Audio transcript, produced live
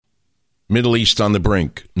Middle East on the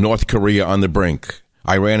brink. North Korea on the brink.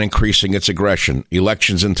 Iran increasing its aggression,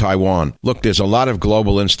 elections in Taiwan. Look, there's a lot of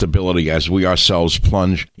global instability as we ourselves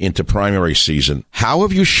plunge into primary season. How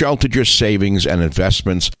have you sheltered your savings and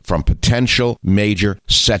investments from potential major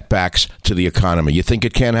setbacks to the economy? You think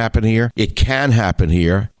it can't happen here? It can happen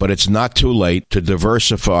here, but it's not too late to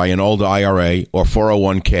diversify an old IRA or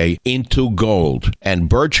 401k into gold. And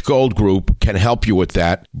Birch Gold Group can help you with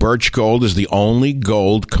that. Birch Gold is the only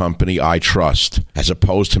gold company I trust. As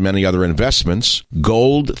opposed to many other investments,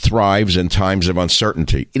 gold thrives in times of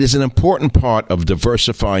uncertainty. It is an important part of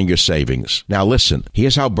diversifying your savings. Now listen,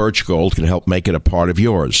 here's how Birch Gold can help make it a part of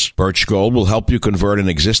yours. Birch Gold will help you convert an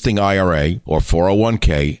existing IRA or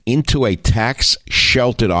 401k into a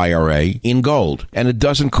tax-sheltered IRA in gold. And it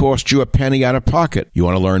doesn't cost you a penny out of pocket. You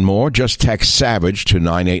want to learn more? Just text SAVAGE to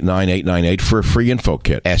 989898 for a free info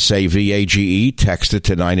kit. SAVAGE, text it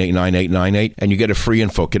to 989898 and you get a free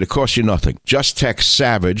info kit. It costs you nothing. Just text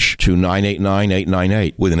SAVAGE to 989898.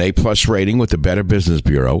 With an A-plus rating with the Better Business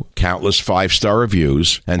Bureau, countless 5-star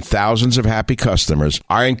reviews, and thousands of happy customers,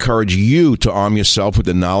 I encourage you to arm yourself with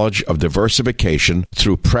the knowledge of diversification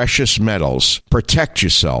through precious metals. Protect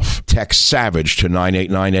yourself. Text SAVAGE to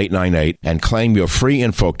 989898 and claim your free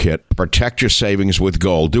info kit. Protect your savings with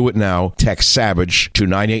gold. Do it now. Text SAVAGE to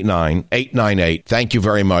 989898. Thank you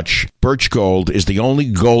very much. Birch Gold is the only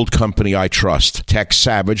gold company I trust. Text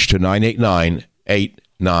SAVAGE to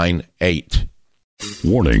 989898.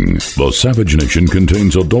 Warning, the Savage Nation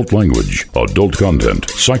contains adult language, adult content,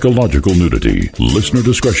 psychological nudity. Listener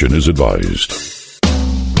discretion is advised.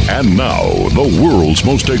 And now, the world's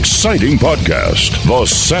most exciting podcast, The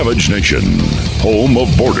Savage Nation, home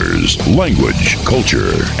of borders, language,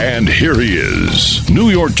 culture. And here he is,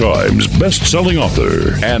 New York Times best-selling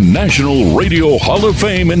author and National Radio Hall of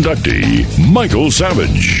Fame inductee, Michael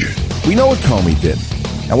Savage. We know what Comey did.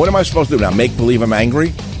 And what am I supposed to do now? Make believe I'm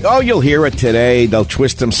angry? Oh, you'll hear it today. They'll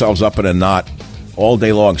twist themselves up in a knot all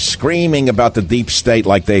day long, screaming about the deep state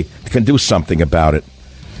like they can do something about it.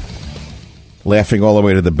 Laughing all the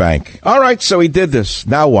way to the bank. All right, so he did this.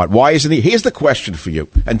 Now what? Why isn't he? Here's the question for you.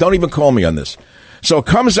 And don't even call me on this. So it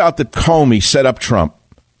comes out that Comey set up Trump,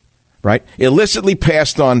 right? Illicitly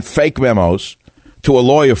passed on fake memos to a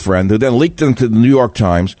lawyer friend who then leaked them to the New York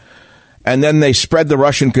Times. And then they spread the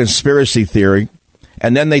Russian conspiracy theory.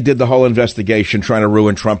 And then they did the whole investigation trying to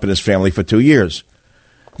ruin Trump and his family for 2 years.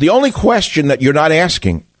 The only question that you're not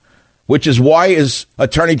asking, which is why is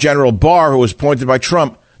Attorney General Barr, who was appointed by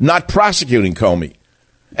Trump, not prosecuting Comey?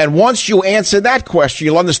 And once you answer that question,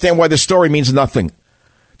 you'll understand why the story means nothing.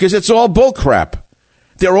 Because it's all bullcrap.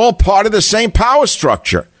 They're all part of the same power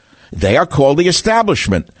structure. They are called the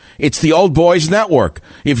establishment. It's the old boys network.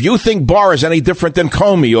 If you think Barr is any different than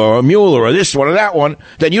Comey or Mueller or this one or that one,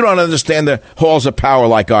 then you don't understand the halls of power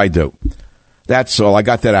like I do. That's all. I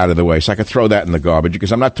got that out of the way, so I could throw that in the garbage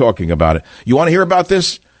because I'm not talking about it. You want to hear about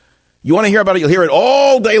this? You want to hear about it? You'll hear it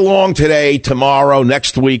all day long today, tomorrow,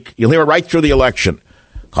 next week. You'll hear it right through the election.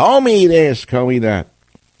 Comey this, Comey that.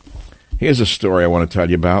 Here's a story I want to tell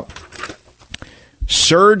you about.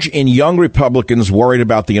 Surge in young Republicans worried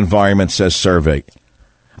about the environment, says survey.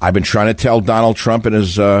 I've been trying to tell Donald Trump and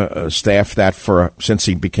his staff that since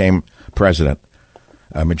he became president.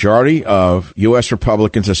 A majority of U.S.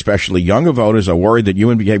 Republicans, especially younger voters, are worried that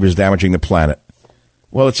human behavior is damaging the planet.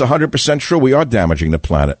 Well, it's 100% true. We are damaging the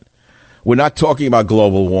planet. We're not talking about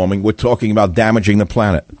global warming. We're talking about damaging the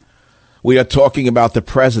planet. We are talking about the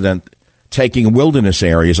president taking wilderness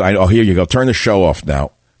areas. Oh, here you go. Turn the show off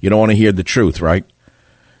now. You don't want to hear the truth, right?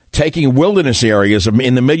 Taking wilderness areas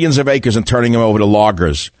in the millions of acres and turning them over to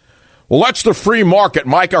loggers. Well, that's the free market,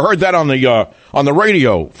 Mike. I heard that on the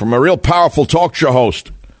radio from a real powerful talk show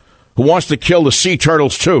host who wants to kill the sea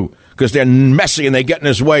turtles, too, because they're messy and they get in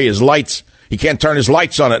his way, his lights. He can't turn his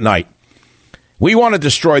lights on at night. We want to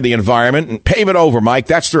destroy the environment and pave it over, Mike.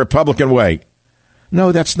 That's the Republican way.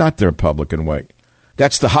 No, that's not the Republican way.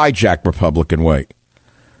 That's the hijacked Republican way.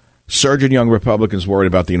 Surge in young Republicans worried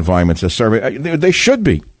about the environment. They should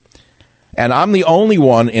be. And I'm the only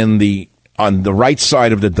one on the right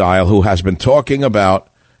side of the dial who has been talking about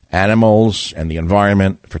animals and the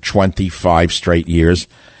environment for 25 straight years.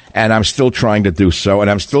 And I'm still trying to do so. And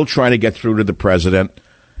I'm still trying to get through to the president.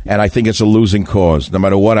 And I think it's a losing cause, no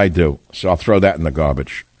matter what I do. So I'll throw that in the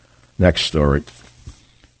garbage. Next story.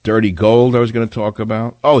 Dirty gold I was going to talk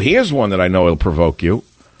about. Oh, here's one that I know will provoke you.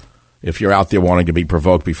 If you're out there wanting to be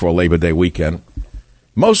provoked before Labor Day weekend.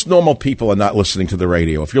 Most normal people are not listening to the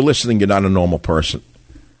radio. If you're listening, you're not a normal person.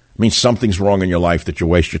 It means something's wrong in your life that you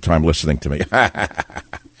waste your time listening to me.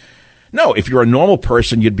 No, if you're a normal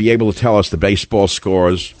person, you'd be able to tell us the baseball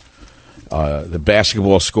scores, the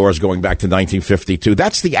basketball scores going back to 1952.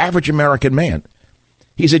 That's the average American man.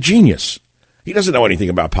 He's a genius. He doesn't know anything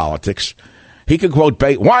about politics. He can quote,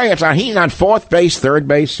 he's on fourth base, third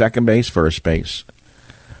base, second base, first base.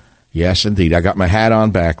 Yes, indeed. I got my hat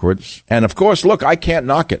on backwards. And, of course, look, I can't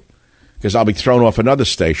knock it because I'll be thrown off another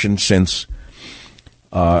station since,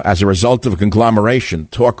 as a result of a conglomeration,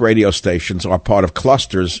 talk radio stations are part of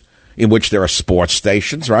clusters in which there are sports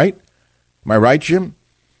stations, right? Am I right, Jim?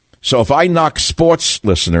 So if I knock sports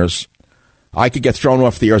listeners, I could get thrown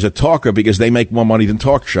off the air as a talker because they make more money than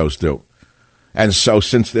talk shows do. And so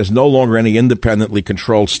since there's no longer any independently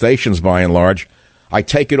controlled stations by and large, I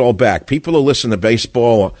take it all back. People who listen to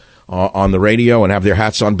baseball on the radio and have their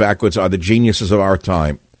hats on backwards are the geniuses of our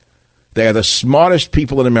time. They are the smartest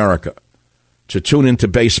people in America to tune into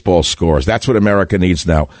baseball scores. That's what America needs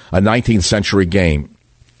now, a 19th century game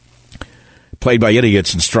played by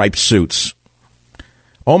idiots in striped suits.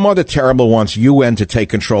 Omar the Terrible wants UN to take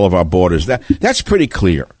control of our borders. That's pretty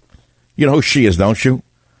clear. You know who she is, don't you?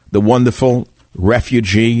 The wonderful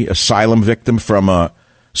refugee asylum victim from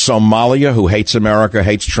Somalia who hates America,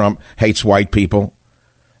 hates Trump, hates white people,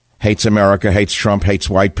 hates America, hates Trump, hates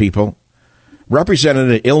white people.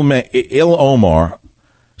 Representative Il Omar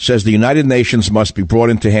says the United Nations must be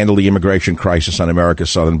brought in to handle the immigration crisis on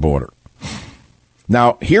America's southern border.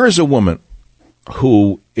 Now, here is a woman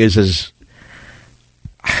who is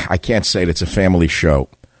I can't say it, it's a family show.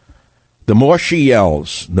 The more she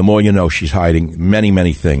yells, the more you know she's hiding many,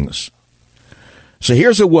 many things. So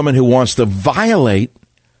here's a woman who wants to violate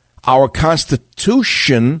our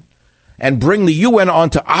Constitution and bring the UN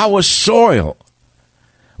onto our soil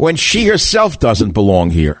when she herself doesn't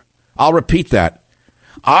belong here. I'll repeat that.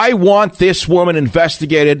 I want this woman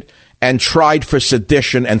investigated and tried for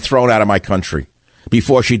sedition and thrown out of my country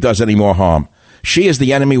before she does any more harm. She is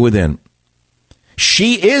the enemy within.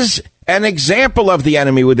 She is an example of the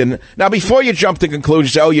enemy within. Now, before you jump to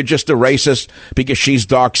conclusions, oh, you're just a racist because she's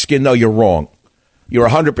dark-skinned. No, you're wrong. You're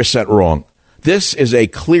 100% wrong. This is a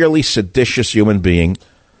clearly seditious human being,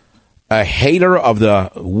 a hater of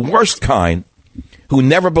the worst kind, who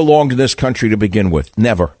never belonged in this country to begin with.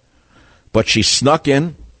 Never. But she snuck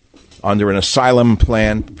in under an asylum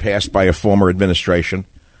plan passed by a former administration.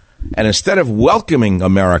 And instead of welcoming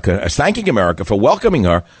America, thanking America for welcoming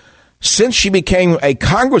her, since she became a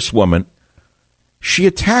congresswoman, she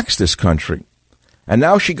attacks this country. And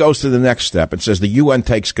now she goes to the next step and says the UN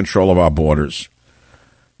takes control of our borders.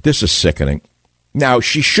 This is sickening. Now,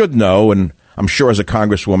 she should know, and I'm sure as a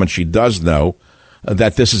congresswoman she does know,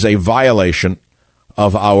 that this is a violation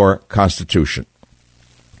of our Constitution.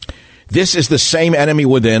 This is the same enemy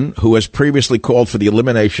within who has previously called for the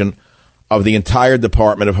elimination of the entire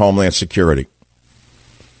Department of Homeland Security.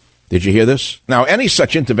 Did you hear this? Now, any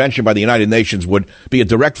such intervention by the United Nations would be a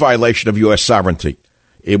direct violation of U.S. sovereignty.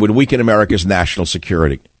 It would weaken America's national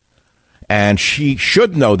security. And she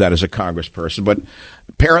should know that as a congressperson, but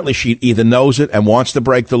apparently she either knows it and wants to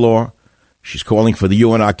break the law. She's calling for the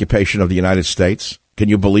UN occupation of the United States. Can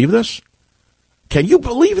you believe this? Can you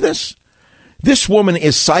believe this? This woman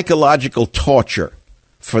is psychological torture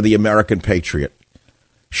for the American patriot.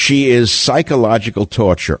 She is psychological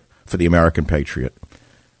torture for the American patriot.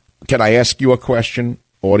 Can I ask you a question,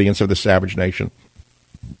 audience of the Savage Nation?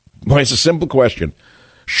 Well, it's a simple question.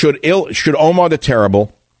 Should Omar the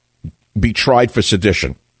Terrible be tried for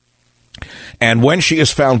sedition? And when she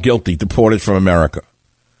is found guilty, deported from America?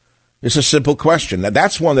 It's a simple question. Now,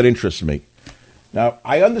 that's one that interests me. Now,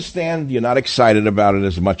 I understand you're not excited about it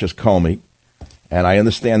as much as Comey, and I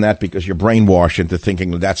understand that because you're brainwashed into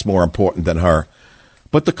thinking that's more important than her.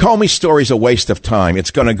 But the Comey story is a waste of time.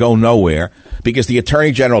 It's going to go nowhere because the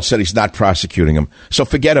Attorney General said he's not prosecuting him. So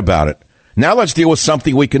forget about it. Now let's deal with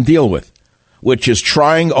something we can deal with, which is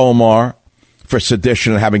trying Omar for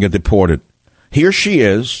sedition and having her deported. Here she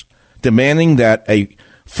is demanding that a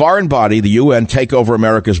foreign body, the UN, take over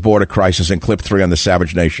America's border crisis in clip 3 on the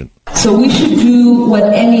Savage Nation. So we should do what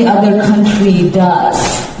any other country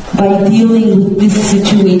does by dealing with this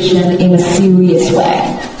situation in a serious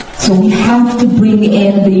way. So we have to bring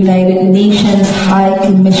in the United Nations High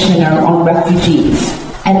Commissioner on Refugees,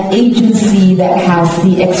 an agency that has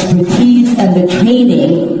the expertise and the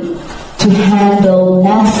training to handle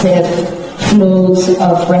massive flows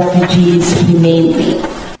of refugees humanely.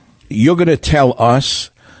 You're going to tell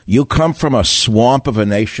us you come from a swamp of a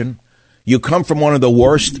nation? You come from one of the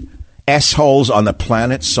worst S-holes on the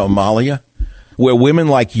planet, Somalia, where women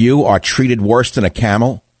like you are treated worse than a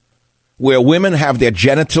camel? Where women have their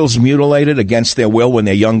genitals mutilated against their will when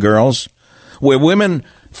they're young girls, where women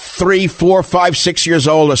 3, 4, 5, 6 years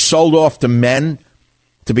old are sold off to men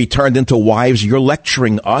to be turned into wives. You're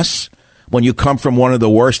lecturing us when you come from one of the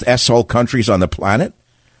worst S-hole countries on the planet?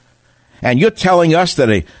 And you're telling us that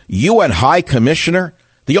a UN High Commissioner,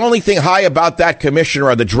 the only thing high about that commissioner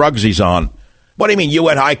are the drugs he's on. What do you mean,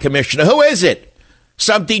 UN High Commissioner? Who is it?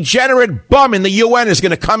 Some degenerate bum in the UN is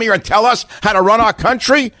going to come here and tell us how to run our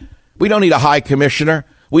country? We don't need a high commissioner.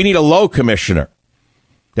 We need a low commissioner.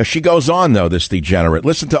 Now, she goes on, though, this degenerate.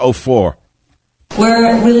 Listen to 04.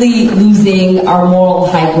 We're really losing our moral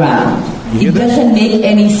high ground. It doesn't make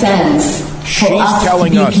any sense for us to be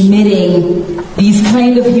committing these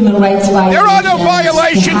kind of human rights violations. There are no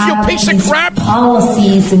violations, you piece of crap!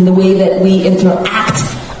 Policies in the way that we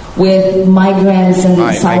interact with migrants and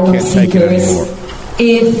asylum seekers.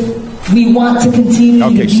 If we want to continue...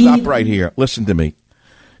 Okay, stop right here. Listen to me.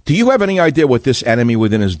 Do you have any idea what this enemy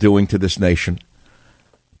within is doing to this nation,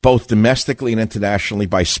 both domestically and internationally,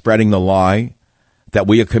 by spreading the lie that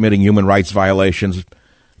we are committing human rights violations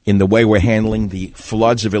in the way we're handling the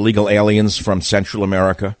floods of illegal aliens from Central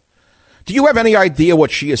America? Do you have any idea what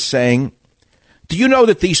she is saying? Do you know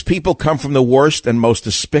that these people come from the worst and most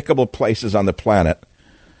despicable places on the planet,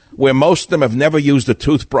 where most of them have never used a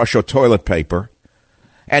toothbrush or toilet paper?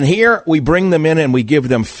 And here we bring them in and we give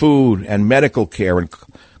them food and medical care and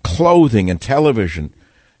clothing and television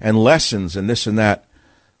and lessons and this and that.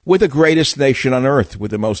 We're the greatest nation on earth. We're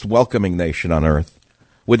the most welcoming nation on earth.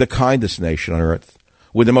 We're the kindest nation on earth.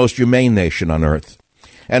 We're the most humane nation on earth.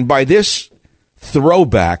 And by this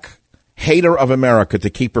throwback hater of America to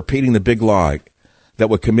keep repeating the big lie that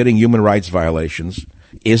we're committing human rights violations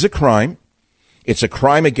is a crime. It's a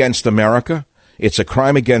crime against America. It's a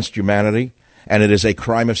crime against humanity. And it is a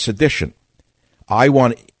crime of sedition. I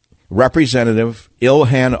want Representative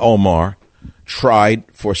Ilhan Omar tried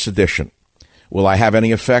for sedition. Will I have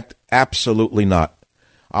any effect? Absolutely not.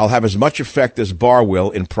 I'll have as much effect as Barr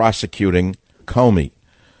will in prosecuting Comey.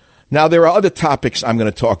 Now, there are other topics I'm going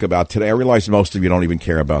to talk about today. I realize most of you don't even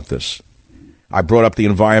care about this. I brought up the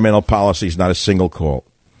environmental policies, not a single call.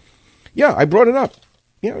 Yeah, I brought it up.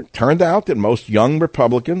 It turned out that most young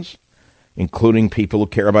Republicans, including people who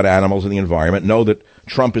care about animals and the environment, know that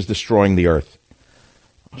Trump is destroying the earth.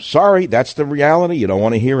 Sorry, that's the reality. You don't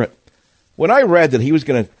want to hear it. When I read that he was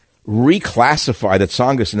going to reclassify the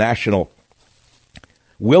Tsongas National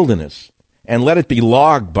Wilderness and let it be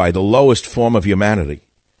logged by the lowest form of humanity,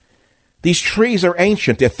 these trees are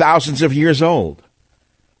ancient. They're thousands of years old.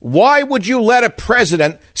 Why would you let a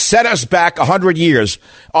president set us back 100 years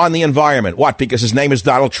on the environment? What, because his name is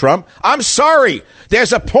Donald Trump? I'm sorry.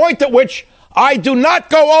 There's a point at which I do not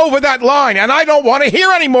go over that line, and I don't want to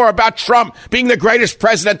hear any more about Trump being the greatest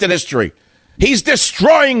president in history. He's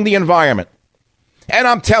destroying the environment. And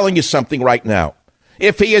I'm telling you something right now.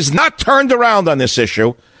 If he is not turned around on this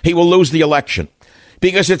issue, he will lose the election.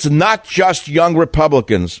 Because it's not just young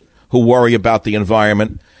Republicans who worry about the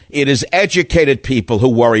environment. It is educated people who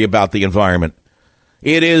worry about the environment.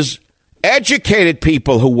 It is educated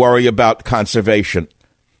people who worry about conservation.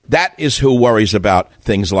 That is who worries about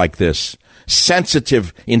things like this.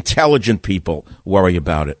 Sensitive, intelligent people worry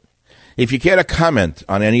about it. If you care to comment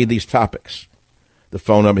on any of these topics, the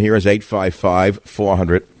phone number here is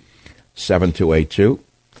 855-400-7282,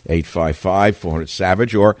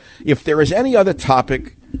 855-400-SAVAGE. Or if there is any other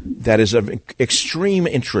topic that is of extreme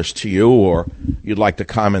interest to you or you'd like to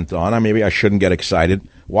comment on, maybe I shouldn't get excited.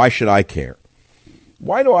 Why should I care?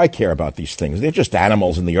 Why do I care about these things? They're just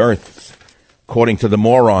animals in the earth. According to the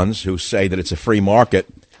morons who say that it's a free market,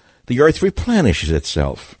 the earth replenishes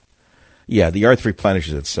itself. Yeah, the earth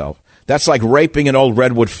replenishes itself. That's like raping an old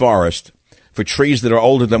redwood forest for trees that are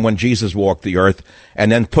older than when Jesus walked the earth and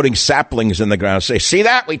then putting saplings in the ground and say, see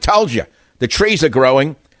that? We told you. The trees are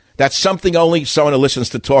growing. That's something only someone who listens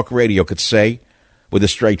to talk radio could say with a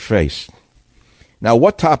straight face. Now,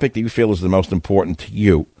 what topic do you feel is the most important to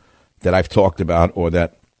you that I've talked about or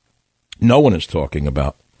that no one is talking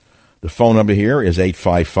about? The phone number here is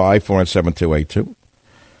 855-407-282.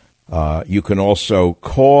 You can also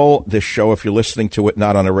call this show if you're listening to it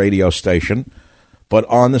not on a radio station, but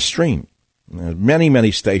on the stream. Many,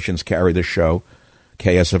 many stations carry this show.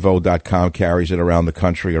 KSFO.com carries it around the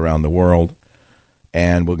country, around the world.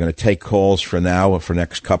 And we're going to take calls for now, for the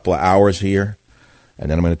next couple of hours here. And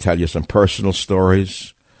then I'm going to tell you some personal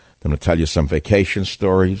stories. I'm going to tell you some vacation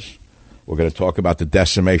stories. We're going to talk about the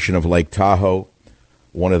decimation of Lake Tahoe,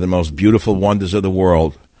 one of the most beautiful wonders of the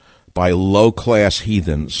world, by low-class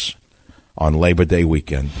heathens on Labor Day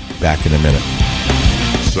weekend. Back in a minute.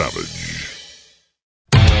 Savage.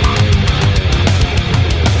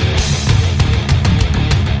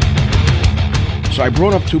 So I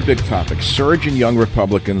brought up two big topics. Surge in young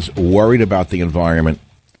Republicans worried about the environment.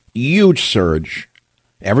 Huge surge.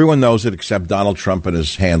 Everyone knows it except Donald Trump and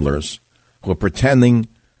his handlers. who are pretending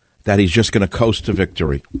that he's just going to coast to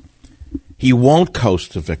victory. He won't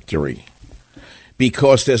coast to victory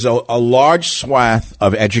because there's a large swath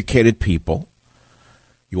of educated people.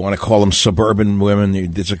 You want to call them suburban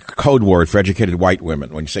women. There's a code word for educated white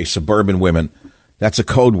women. When you say suburban women, that's a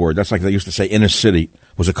code word. That's like they used to say inner city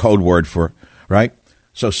was a code word for, right?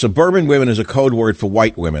 So suburban women is a code word for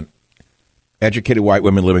white women, educated white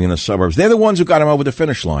women living in the suburbs. They're the ones who got him over the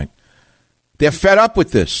finish line. They're fed up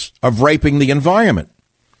with this, of raping the environment.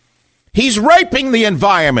 He's raping the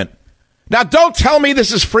environment. Now, don't tell me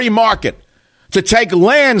this is free market to take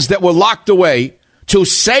lands that were locked away, to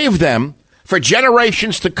save them for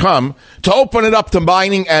generations to come, to open it up to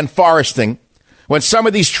mining and foresting when some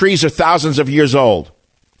of these trees are thousands of years old.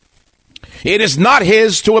 It is not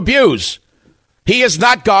his to abuse. He is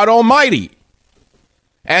not God Almighty.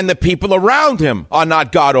 And the people around him are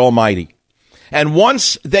not God Almighty. And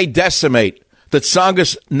once they decimate the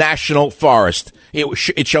Tsongas National Forest,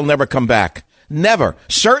 it shall never come back. Never.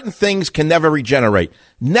 Certain things can never regenerate.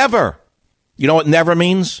 Never. You know what never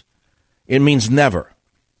means? It means never.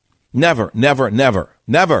 Never, never, never,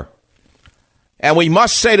 never. And we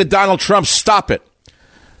must say to Donald Trump, stop it.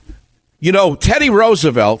 You know, Teddy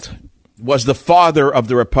Roosevelt was the father of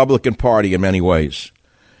the Republican Party in many ways.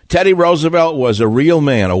 Teddy Roosevelt was a real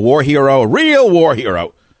man, a war hero, a real war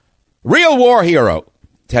hero. Real war hero,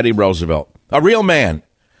 Teddy Roosevelt. A real man.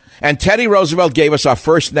 And Teddy Roosevelt gave us our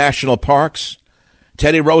first national parks.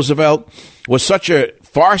 Teddy Roosevelt was such a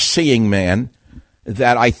far-seeing man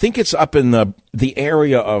that I think it's up in the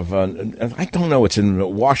area of, I don't know, it's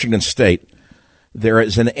in Washington State. There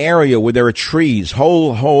is an area where there are trees,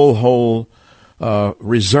 whole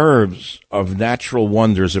reserves of natural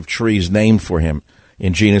wonders of trees named for him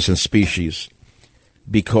in genus and species,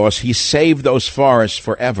 because he saved those forests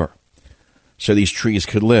forever so these trees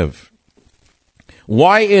could live.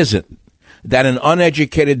 Why is it that an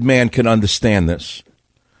uneducated man can understand this?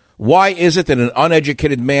 Why is it that an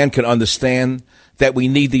uneducated man can understand that we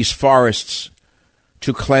need these forests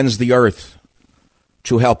to cleanse the earth,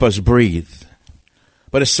 to help us breathe?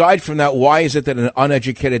 But aside from that, why is it that an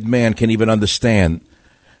uneducated man can even understand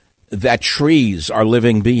that trees are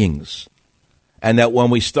living beings, and that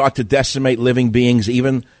when we start to decimate living beings,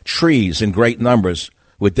 even trees in great numbers,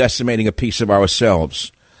 we're decimating a piece of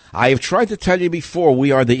ourselves? I have tried to tell you before,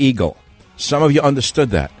 we are the eagle. Some of you understood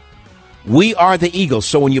that. We are the eagle.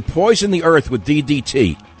 So when you poison the earth with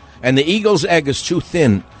DDT, and the eagle's egg is too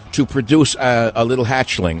thin to produce a little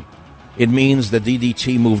hatchling, it means the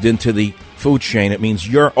DDT moved into the food chain. It means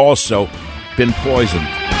you're also been poisoned.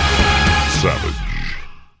 Savage.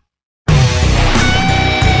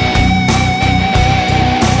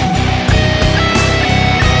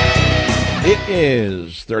 It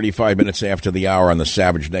is 35 minutes after the hour on the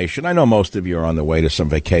Savage Nation. I know most of you are on the way to some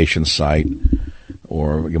vacation site,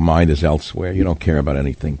 or your mind is elsewhere. You don't care about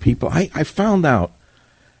anything. People, I found out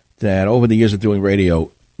that over the years of doing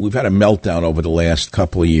radio, we've had a meltdown over the last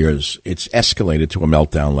couple of years. It's escalated to a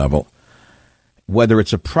meltdown level. Whether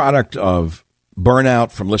it's a product of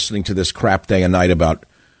burnout from listening to this crap day and night about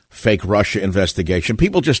fake Russia investigation,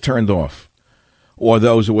 people just turned off. Or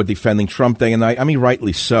those who were defending Trump day and night, I mean,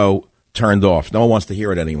 rightly so, turned off. No one wants to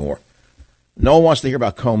hear it anymore. No one wants to hear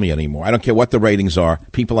about Comey anymore. I don't care what the ratings are.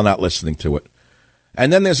 People are not listening to it.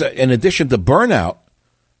 And then there's, in addition to burnout,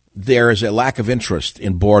 there is a lack of interest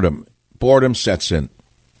in boredom. Boredom sets in.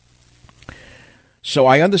 So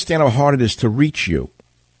I understand how hard it is to reach you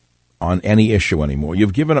on any issue anymore.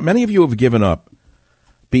 You've given up. Many of you have given up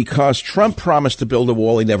because Trump promised to build a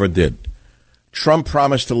wall. He never did. Trump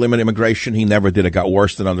promised to limit immigration. He never did. It got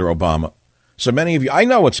worse than under Obama. So many of you, I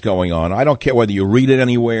know what's going on. I don't care whether you read it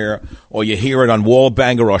anywhere or you hear it on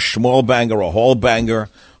Wallbanger or Schmallbanger or Hallbanger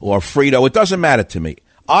or Frito. It doesn't matter to me.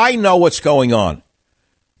 I know what's going on.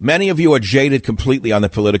 Many of you are jaded completely on the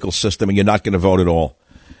political system, and you're not going to vote at all.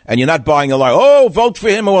 And you're not buying a lie. Oh, vote for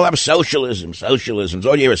him and we'll have socialism. Socialism.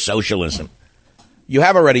 All you hear is socialism. You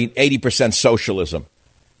have already 80% socialism.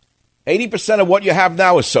 80% of what you have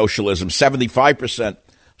now is socialism. 75%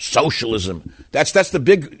 socialism. That's the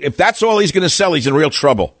big, if that's all he's going to sell, he's in real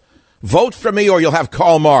trouble. Vote for me or you'll have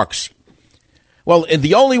Karl Marx. Well, and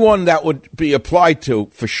the only one that would be applied to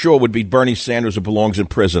for sure would be Bernie Sanders, who belongs in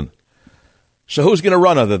prison. So who's going to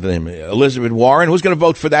run other than him? Elizabeth Warren? Who's going to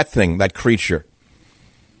vote for that thing, that creature?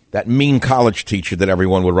 That mean college teacher that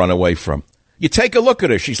everyone would run away from. You take a look at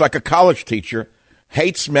her. She's like a college teacher,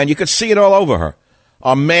 hates men. You could see it all over her.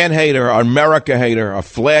 A man hater, an America hater, a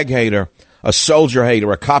flag hater, a soldier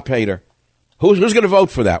hater, a cop hater. Who's going to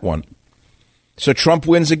vote for that one? So Trump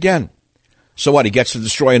wins again. So what, he gets to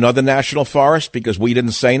destroy another national forest because we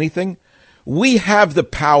didn't say anything? We have the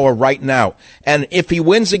power right now. And if he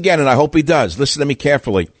wins again, and I hope he does, listen to me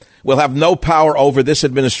carefully, we'll have no power over this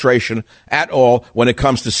administration at all when it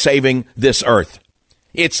comes to saving this earth.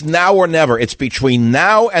 It's now or never. It's between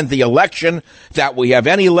now and the election that we have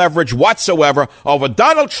any leverage whatsoever over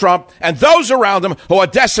Donald Trump and those around him who are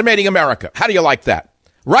decimating America. How do you like that?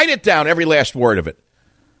 Write it down, every last word of it.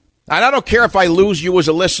 And I don't care if I lose you as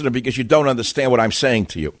a listener because you don't understand what I'm saying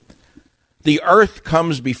to you. The earth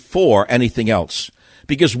comes before anything else.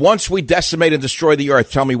 Because once we decimate and destroy the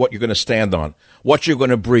earth, tell me what you're going to stand on, what you're going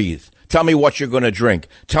to breathe. Tell me what you're going to drink.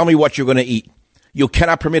 Tell me what you're going to eat. You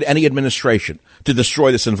cannot permit any administration to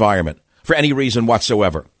destroy this environment for any reason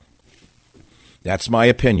whatsoever. That's my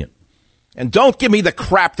opinion. And don't give me the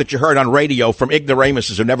crap that you heard on radio from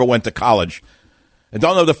ignoramuses who never went to college and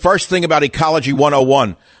don't know the first thing about Ecology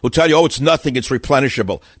 101, who tell you, oh, it's nothing, it's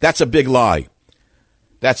replenishable. That's a big lie.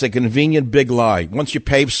 That's a convenient big lie. Once you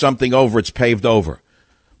pave something over, it's paved over.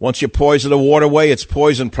 Once you poison a waterway, it's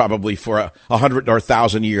poisoned probably for 100 or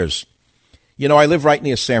 1,000 years. You know, I live right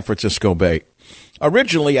near San Francisco Bay.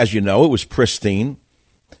 Originally, as you know, it was pristine.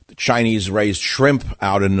 The Chinese raised shrimp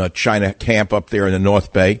out in a China camp up there in the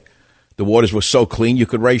North Bay. The waters were so clean you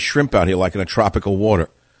could raise shrimp out here like in a tropical water.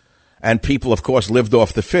 And people, of course, lived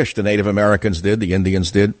off the fish. The Native Americans did, the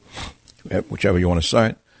Indians did, whichever you want to say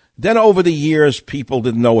it. Then over the years, people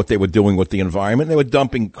didn't know what they were doing with the environment. They were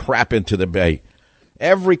dumping crap into the bay.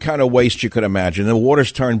 Every kind of waste you could imagine. The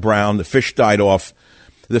waters turned brown. The fish died off.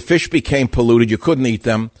 The fish became polluted. You couldn't eat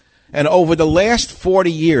them. And over the last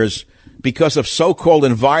 40 years, because of so-called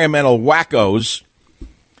environmental wackos,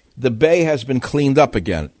 the bay has been cleaned up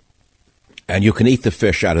again. And you can eat the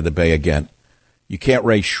fish out of the bay again. You can't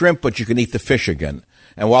raise shrimp, but you can eat the fish again.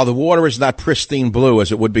 And while the water is not pristine blue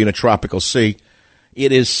as it would be in a tropical sea,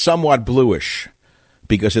 it is somewhat bluish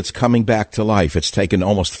because it's coming back to life. It's taken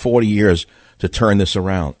almost 40 years to turn this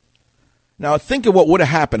around. Now, think of what would have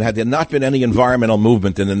happened had there not been any environmental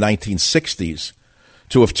movement in the 1960s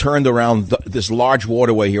to have turned around this large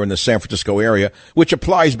waterway here in the San Francisco area, which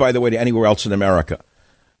applies, by the way, to anywhere else in America.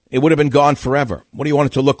 It would have been gone forever. What do you want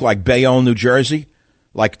it to look like? Bayonne, New Jersey?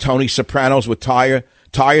 Like Tony Soprano's with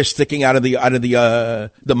tires sticking out of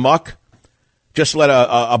the muck? Just let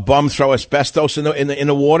a bum throw asbestos in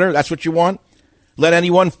the water? That's what you want? Let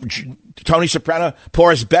anyone, Tony Soprano,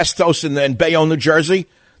 pour asbestos in Bayonne, New Jersey?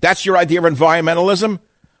 That's your idea of environmentalism?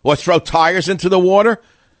 Or throw tires into the water?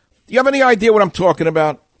 Do you have any idea what I'm talking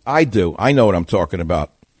about? I do. I know what I'm talking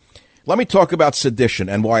about. Let me talk about sedition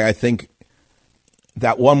and why I think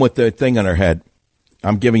that one with the thing on her head,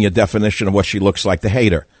 I'm giving you a definition of what she looks like, the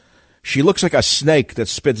hater. She looks like a snake that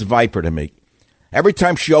spits viper to me. Every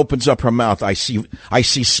time she opens up her mouth, I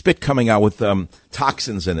see spit coming out with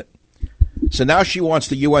toxins in it. So now she wants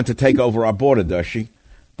the UN to take over our border, does she?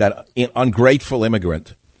 That ungrateful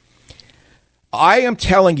immigrant. I am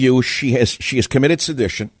telling you, she has committed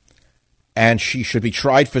sedition, and she should be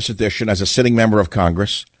tried for sedition as a sitting member of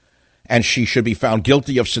Congress, and she should be found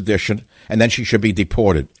guilty of sedition, and then she should be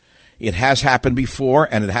deported. It has happened before,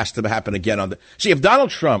 and it has to happen again. See, if Donald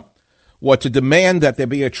Trump were to demand that there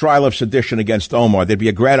be a trial of sedition against Omar, there'd be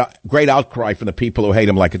a great outcry from the people who hate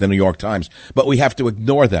him, like at the New York Times. But we have to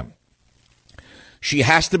ignore them. She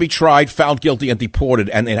has to be tried, found guilty, and deported,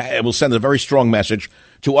 and it will send a very strong message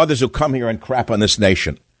to others who come here and crap on this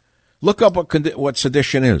nation. Look up what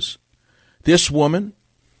sedition is. This woman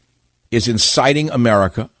is inciting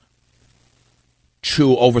America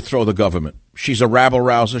to overthrow the government. She's a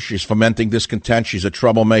rabble-rouser. She's fomenting discontent. She's a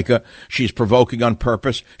troublemaker. She's provoking on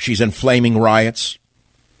purpose. She's inflaming riots.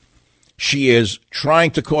 She is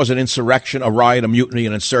trying to cause an insurrection, a riot, a mutiny,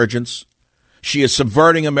 an insurgence. She is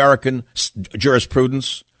subverting American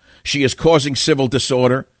jurisprudence. She is causing civil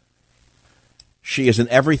disorder. She is in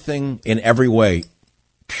everything, in every way,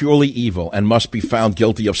 purely evil and must be found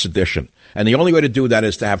guilty of sedition. And the only way to do that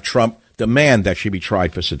is to have Trump demand that she be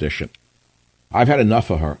tried for sedition. I've had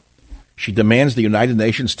enough of her. She demands the United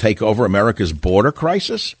Nations take over America's border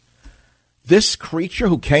crisis. This creature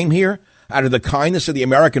who came here out of the kindness of the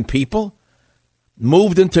American people,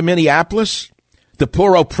 moved into Minneapolis, the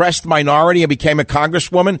poor oppressed minority, and became a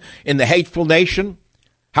congresswoman in the hateful nation.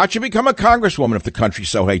 How'd she become a congresswoman if the country's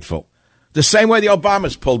so hateful? The same way the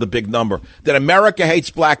Obamas pulled a big number, that America hates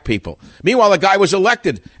black people. Meanwhile, the guy was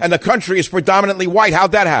elected, and the country is predominantly white.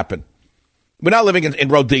 How'd that happen? We're not living in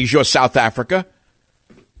Rhodesia or South Africa.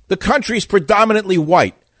 The country is predominantly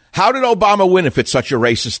white. How did Obama win if it's such a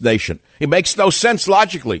racist nation? It makes no sense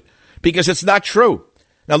logically, because it's not true.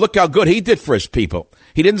 Now look how good he did for his people.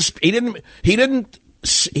 He didn't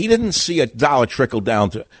see a dollar trickle down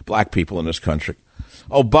to black people in this country.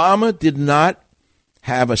 Obama did not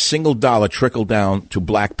have a single dollar trickle down to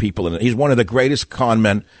black people. And he's one of the greatest con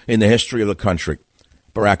men in the history of the country,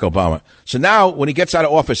 Barack Obama. So now when he gets out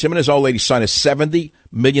of office, him and his old lady sign a $70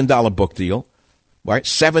 million book deal, right?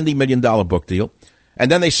 $70 million book deal. And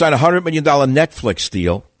then they sign a $100 million Netflix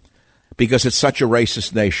deal because it's such a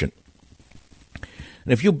racist nation.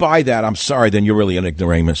 And if you buy that, I'm sorry, then you're really an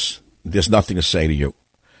ignoramus. There's nothing to say to you.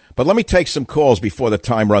 But let me take some calls before the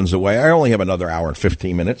time runs away. I only have another hour and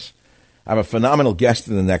 15 minutes. I have a phenomenal guest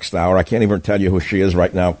in the next hour. I can't even tell you who she is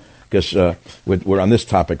right now because we're on this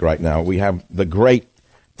topic right now. We have the great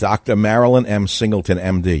Dr. Marilyn M. Singleton,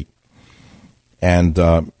 M.D. And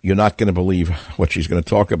you're not going to believe what she's going to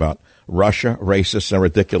talk about. Russia, racists, and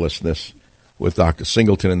ridiculousness with Dr.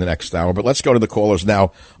 Singleton in the next hour. But let's go to the callers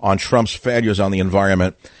now on Trump's failures on the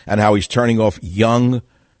environment and how he's turning off young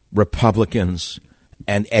Republicans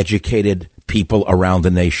and educated people around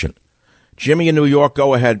the nation. Jimmy in New York,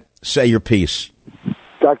 go ahead. Say your piece.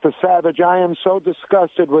 Dr. Savage, I am so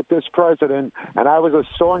disgusted with this president, and I was a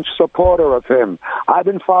staunch supporter of him. I've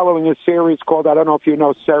been following a series called, I don't know if you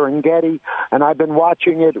know, Serengeti, and I've been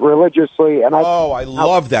watching it religiously. And I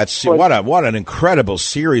love that. What an incredible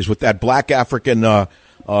series with that black African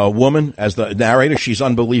woman as the narrator. She's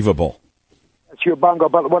unbelievable. Your bungo,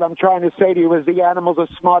 but what I'm trying to say to you is the animals are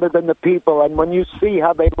smarter than the people, and when you see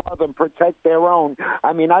how they love and protect their own,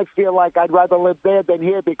 I mean, I feel like I'd rather live there than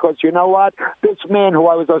here, because you know what? This man who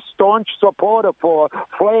I was a staunch supporter for,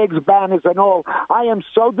 flags, banners, and all, I am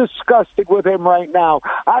so disgusted with him right now.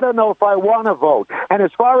 I don't know if I want to vote. And as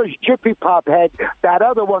far as Jiffy Pop Head, that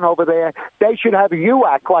other one over there, they should have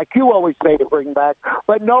UAC, like you always say, to bring back,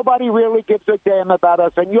 but nobody really gives a damn about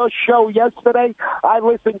us. And your show yesterday, I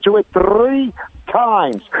listened to it 3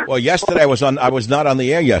 times. Well, yesterday I was not on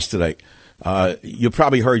the air yesterday. You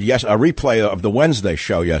probably heard a replay of the Wednesday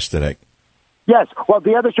show yesterday. Yes. Well,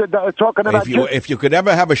 the other show talking about. If you could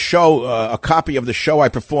ever have a show, a copy of the show I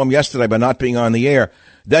performed yesterday, but not being on the air,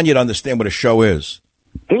 then you'd understand what a show is.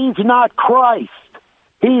 He's not Christ.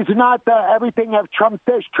 He's not everything of Trump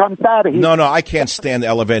this, Trump that. No, I can't stand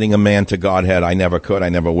elevating a man to Godhead. I never could. I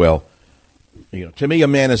never will. To me, a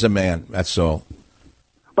man is a man. That's all.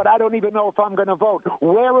 But I don't even know if I'm going to vote.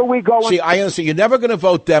 Where are we going? See, I understand you're never going to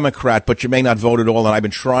vote Democrat, but you may not vote at all. And I've been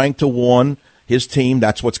trying to warn his team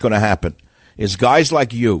that's what's going to happen. Is guys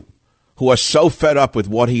like you who are so fed up with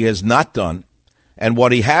what he has not done and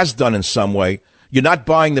what he has done in some way, you're not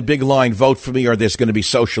buying the big line, vote for me or there's going to be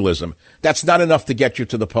socialism. That's not enough to get you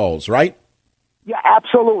to the polls, right? Yeah,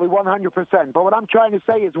 absolutely, 100%. But what I'm trying to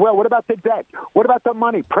say is, well, what about the debt? What about the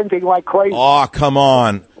money printing like crazy? Oh, come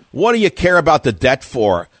on. What do you care about the debt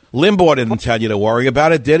for? Limbaugh didn't tell you to worry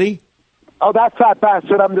about it, did he? Oh, that's that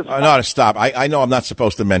bastard. I'm just... No, stop. I know I'm not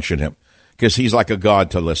supposed to mention him because he's like a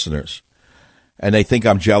god to listeners. And they think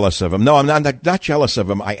I'm jealous of him. No, I'm not jealous of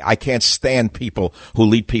him. I can't stand people who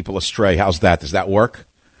lead people astray. How's that? Does that work?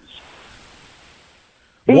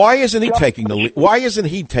 Why isn't he taking the lead? Why isn't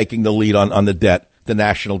he taking the lead on the debt, the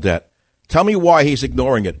national debt? Tell me why he's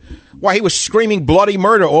ignoring it. Why he was screaming bloody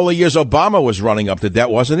murder all the years Obama was running up the debt,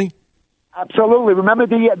 wasn't he? Absolutely. Remember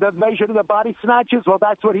the invasion of the body snatchers? Well,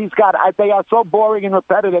 that's what he's got. They are so boring and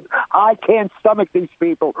repetitive. I can't stomach these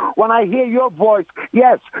people. When I hear your voice,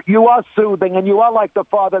 yes, you are soothing, and you are like the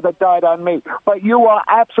father that died on me. But you are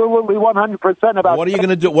absolutely 100% about... What are you going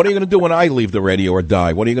to do? What are you going to do when I leave the radio or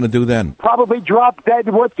die? What are you going to do then? Probably drop dead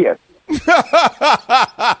with you.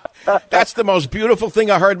 That's the most beautiful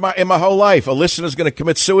thing I heard in my whole life. A listener's going to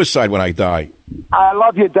commit suicide when I die. I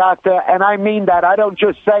love you, Doctor, and I mean that. I don't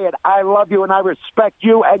just say it. I love you and I respect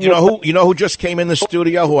you. And you know who just came in the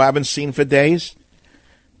studio who I haven't seen for days?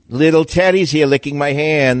 Little Teddy's here licking my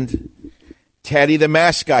hand. Teddy the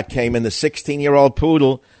mascot came in, the 16-year-old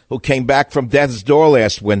poodle who came back from death's door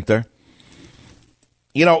last winter.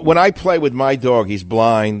 When I play with my dog, he's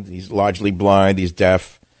blind. He's largely blind. He's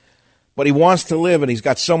deaf. But he wants to live, and he's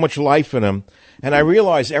got so much life in him. And I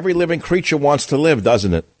realize every living creature wants to live,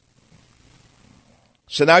 doesn't it?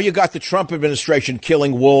 So now you got the Trump administration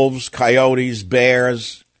killing wolves, coyotes,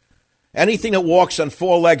 bears, anything that walks on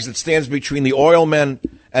 4 legs that stands between the oil men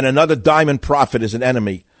and another diamond prophet is an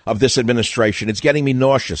enemy of this administration. It's getting me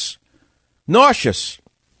nauseous. Nauseous.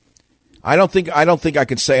 I don't think I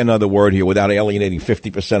can say another word here without alienating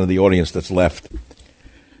 50% of the audience that's left.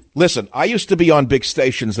 Listen, I used to be on big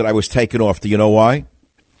stations that I was taken off. Do you know why?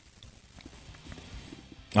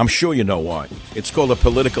 I'm sure you know why. It's called a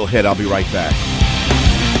political hit. I'll be right back.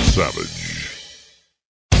 Savage.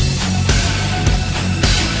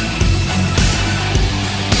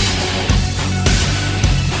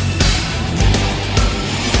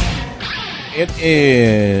 It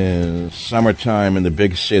is summertime in the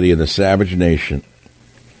big city of the Savage Nation.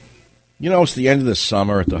 You know, it's the end of the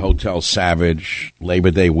summer at the Hotel Savage,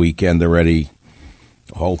 Labor Day weekend already.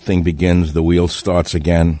 The whole thing begins, the wheel starts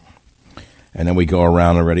again, and then we go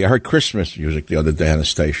around already. I heard Christmas music the other day on the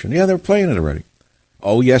station. Yeah, they were playing it already.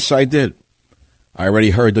 Oh, yes, I did. I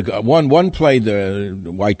already heard one played the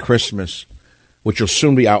White Christmas, which will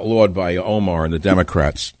soon be outlawed by Omar and the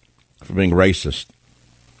Democrats for being racist.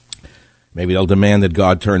 Maybe they'll demand that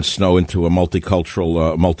God turn snow into a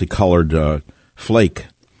multicolored flake.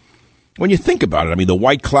 When you think about it, I mean, the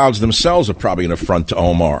white clouds themselves are probably an affront to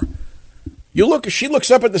Omar. She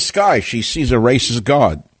looks up at the sky. She sees a racist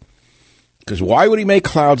God. Because why would he make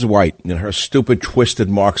clouds white in her stupid, twisted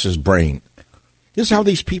Marxist brain? This is how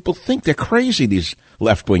these people think. They're crazy, these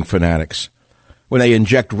left-wing fanatics, when they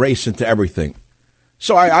inject race into everything.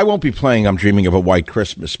 So I won't be playing I'm Dreaming of a White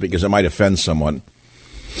Christmas because it might offend someone.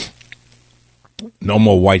 No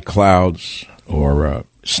more white clouds or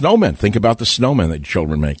snowmen. Think about the snowmen that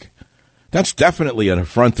children make. That's definitely an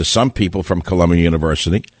affront to some people from Columbia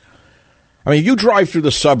University. I mean, you drive through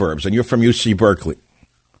the suburbs and you're from UC Berkeley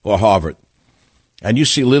or Harvard, and you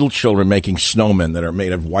see little children making snowmen that are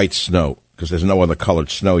made of white snow because there's no other colored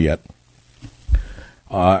snow yet.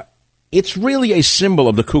 It's really a symbol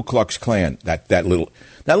of the Ku Klux Klan. That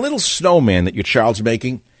little snowman that your child's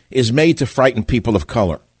making is made to frighten people of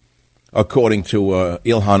color, according to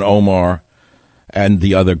Ilhan Omar and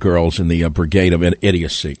the other girls in the Brigade of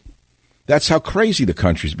Idiocy. That's how crazy the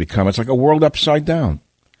country's become. It's like a world upside down.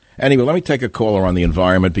 Anyway, let me take a caller on the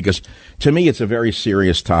environment because, to me, it's a very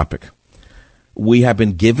serious topic. We have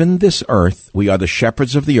been given this earth. We are the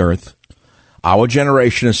shepherds of the earth. Our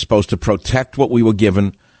generation is supposed to protect what we were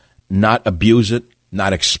given, not abuse it,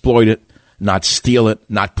 not exploit it, not steal it,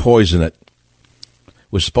 not poison it.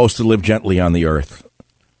 We're supposed to live gently on the earth.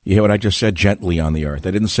 You hear what I just said? Gently on the earth.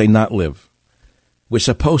 I didn't say not live. We're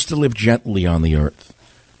supposed to live gently on the earth.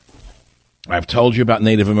 I've told you about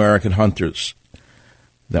Native American hunters,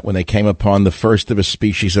 that when they came upon the first of a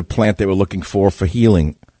species of plant they were looking for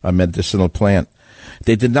healing, a medicinal plant,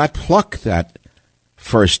 they did not pluck that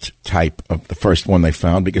first type of the first one they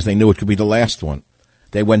found because they knew it could be the last one.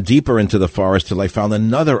 They went deeper into the forest till they found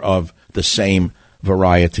another of the same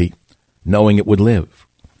variety, knowing it would live.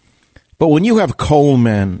 But when you have coal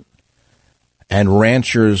men and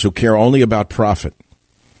ranchers who care only about profit,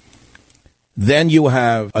 then you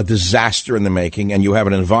have a disaster in the making, and you have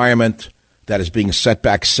an environment that is being set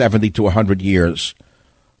back 70 to 100 years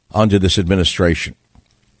under this administration.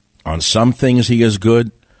 On some things he is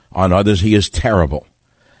good, on others he is terrible.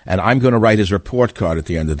 And I'm going to write his report card at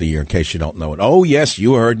the end of the year, in case you don't know it. Oh, yes,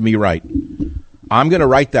 you heard me right. I'm going to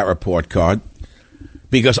write that report card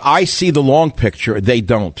because I see the long picture. They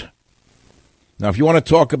don't. Now, if you want to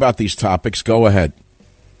talk about these topics, go ahead.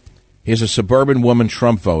 Here's a suburban woman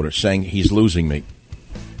Trump voter saying he's losing me.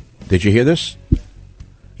 Did you hear this?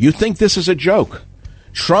 You think this is a joke?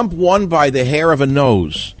 Trump won by the hair of a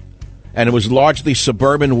nose, and it was largely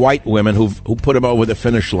suburban white women who put him over the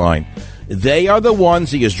finish line. They are the ones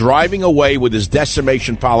he is driving away with his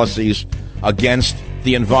decimation policies against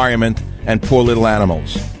the environment and poor little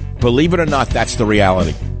animals. Believe it or not, that's the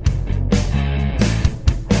reality.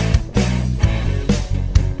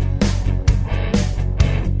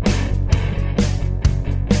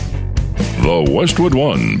 The Westwood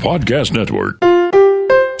One Podcast Network.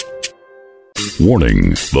 Warning,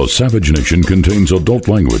 the Savage Nation contains adult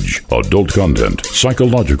language, adult content,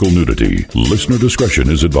 psychological nudity. Listener discretion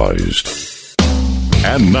is advised.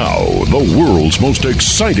 And now, the world's most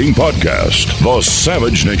exciting podcast, The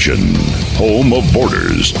Savage Nation. Home of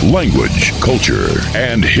borders, language, culture.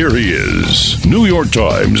 And here he is, New York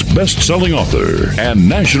Times best-selling author and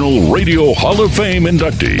National Radio Hall of Fame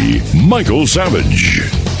inductee, Michael Savage.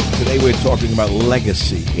 Today we're talking about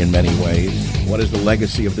legacy in many ways. What is the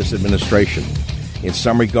legacy of this administration? In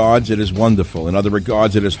some regards, it is wonderful. In other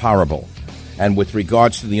regards, it is horrible. And with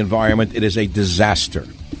regards to the environment, it is a disaster.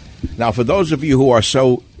 Now, for those of you who are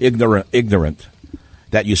so ignorant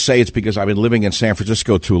that you say it's because I've been living in San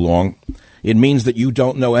Francisco too long, it means that you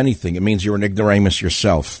don't know anything. It means you're an ignoramus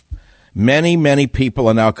yourself. Many, many people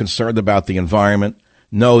are now concerned about the environment.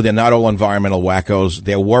 No, they're not all environmental wackos.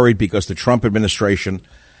 They're worried because the Trump administration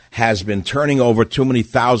has been turning over too many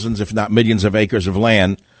thousands, if not millions of acres of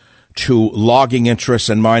land to logging interests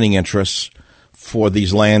and mining interests for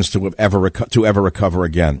these lands to ever recover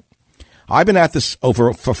again. I've been at this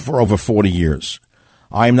for over 40 years.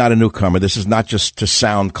 I am not a newcomer. This is not just to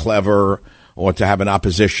sound clever or to have an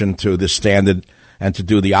opposition to this standard and to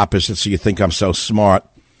do the opposite so you think I'm so smart.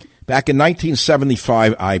 Back in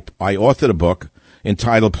 1975, I authored a book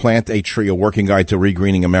entitled Plant a Tree, A Working Guide to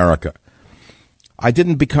Regreening America. I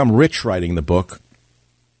didn't become rich writing the book.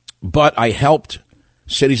 But I helped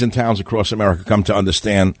cities and towns across America come to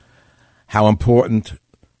understand how important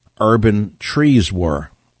urban trees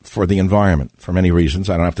were for the environment for many reasons.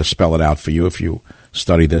 I don't have to spell it out for you. If you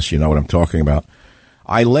study this, you know what I'm talking about.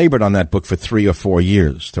 I labored on that book for 3 or 4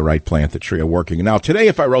 years to write Plant the Tree, working. Now, today,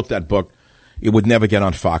 if I wrote that book, it would never get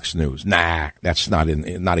on Fox News. Nah, that's not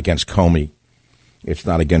against Comey. It's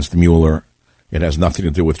not against Mueller. It has nothing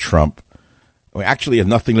to do with Trump. Actually, it had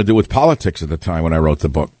nothing to do with politics at the time when I wrote the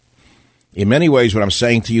book. In many ways, what I'm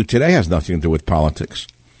saying to you today has nothing to do with politics.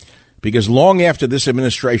 Because long after this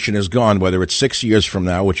administration is gone, whether it's 6 years from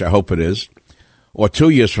now, which I hope it is, or 2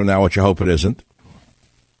 years from now, which I hope it isn't,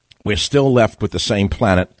 we're still left with the same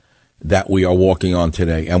planet that we are walking on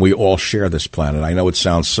today. And we all share this planet. I know it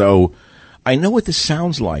sounds so... I know what this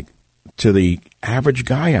sounds like to the average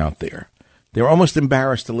guy out there. They're almost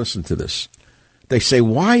embarrassed to listen to this. They say,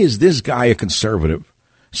 why is this guy a conservative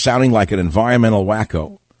sounding like an environmental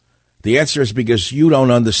wacko? The answer is because you don't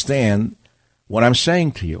understand what I'm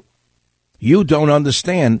saying to you. You don't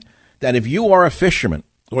understand that if you are a fisherman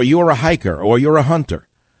or you're a hiker or you're a hunter,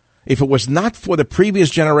 if it was not for the previous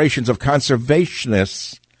generations of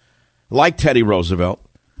conservationists like Teddy Roosevelt,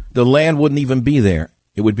 the land wouldn't even be there.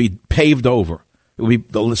 It would be paved over.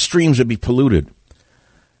 The streams would be polluted.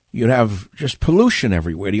 You'd have just pollution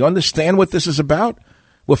everywhere. Do you understand what this is about?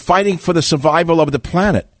 We're fighting for the survival of the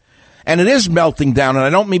planet. And it is melting down, and I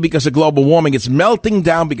don't mean because of global warming. It's melting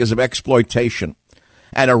down because of exploitation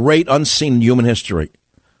at a rate unseen in human history.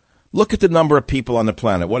 Look at the number of people on the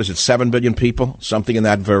planet. What is it, 7 billion people? Something in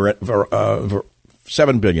that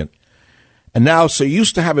 7 billion. And now, so you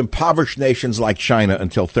used to have impoverished nations like China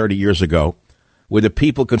until 30 years ago, where the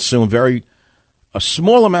people consume a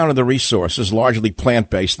small amount of the resources, largely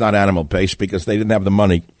plant-based, not animal-based, because they didn't have the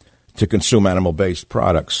money to consume animal-based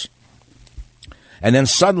products. And then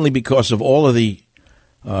suddenly, because of all of the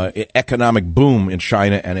economic boom in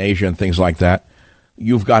China and Asia and things like that,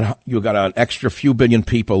 you've got an extra few billion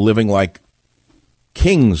people living like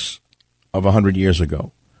kings of 100 years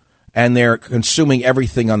ago. And they're consuming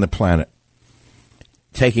everything on the planet,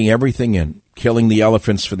 taking everything in, killing the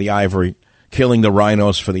elephants for the ivory, killing the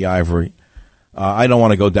rhinos for the ivory. I don't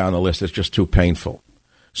want to go down the list. It's just too painful.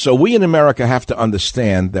 So we in America have to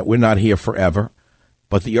understand that we're not here forever,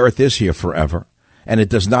 but the earth is here forever. And it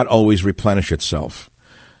does not always replenish itself.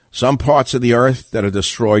 Some parts of the earth that are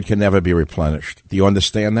destroyed can never be replenished. Do you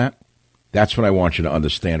understand that? That's what I want you to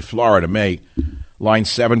understand. Florida, May, line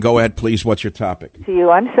 7. Go ahead, please. What's your topic? To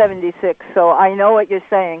you, I'm 76, so I know what you're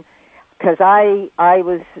saying, because I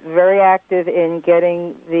was very active in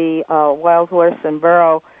getting the wild horse and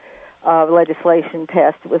burro legislation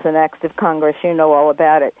passed. It was an act of Congress. You know all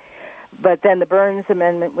about it. But then the Burns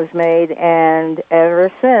Amendment was made, and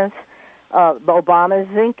ever since... Obama's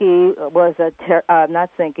Zinke was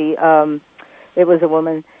not Zinke. It was a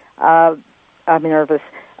woman. I'm nervous.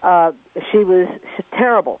 She was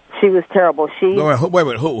terrible. She was terrible.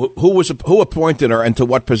 Wait. Who appointed her and to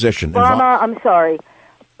what position? Obama. I'm sorry.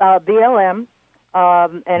 BLM.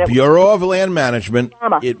 And Bureau of Land Management.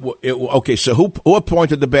 Okay. So who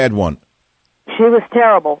appointed the bad one? She was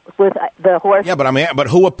terrible with the horse. Yeah, but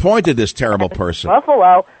who appointed this terrible person?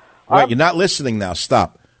 Buffalo. Wait, you're not listening now.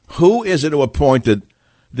 Stop. Who is it who appointed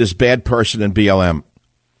this bad person in BLM?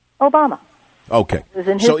 Obama. Okay.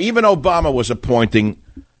 So even Obama was appointing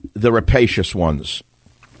the rapacious ones.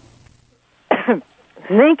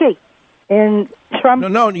 Zinke in Trump.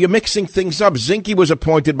 No, you're mixing things up. Zinke was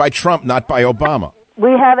appointed by Trump, not by Obama.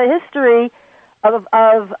 We have a history of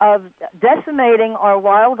decimating our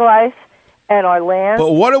wildlife and our land.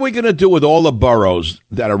 But what are we going to do with all the burros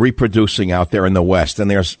that are reproducing out there in the West?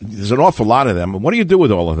 And there's an awful lot of them. What do you do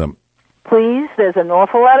with all of them? Please, there's an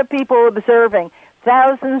awful lot of people observing.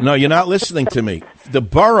 Thousands. No, you're not listening to me. The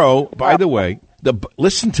burro, by the way,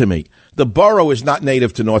 listen to me. The burro is not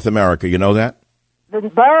native to North America. You know that? The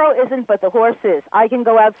burro isn't, but the horse is. I can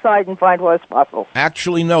go outside and find horse fossils.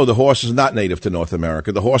 Actually, no, the horse is not native to North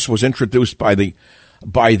America. The horse was introduced by the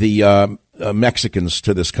Mexicans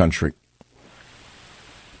to this country.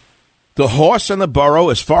 The horse and the burro,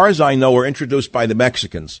 as far as I know, were introduced by the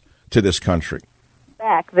Mexicans to this country.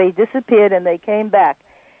 They disappeared and they came back.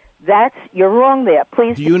 You're wrong there.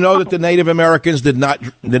 Please. Do you know that the Native Americans did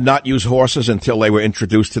not use horses until they were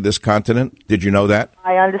introduced to this continent? Did you know that?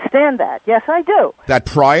 I understand that. Yes, I do. That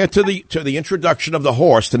prior to the introduction of the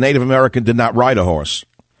horse, the Native American did not ride a horse.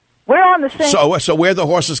 We're on the same. So where the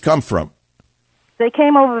horses come from? They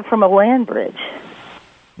came over from a land bridge.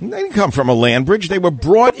 They didn't come from a land bridge. They were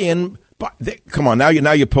brought in. Come on, now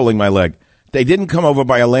you're pulling my leg. They didn't come over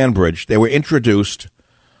by a land bridge. They were introduced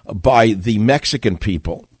by the Mexican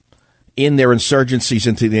people in their insurgencies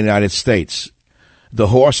into the United States. The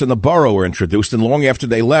horse and the burro were introduced, and long after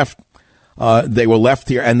they left, they were left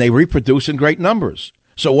here, and they reproduce in great numbers.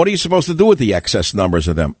 So what are you supposed to do with the excess numbers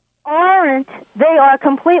of them? Aren't they are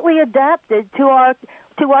completely adapted to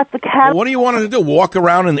what the cat. Well, what do you want them to do? Walk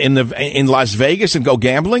around in Las Vegas and go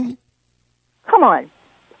gambling? Come on.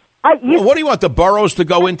 Well, what do you want, the burros to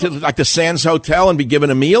go into like the Sands Hotel and be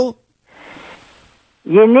given a meal?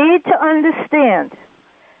 You need to understand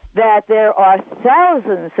that there are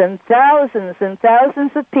thousands and thousands and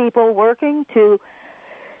thousands of people working to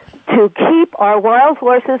keep our wild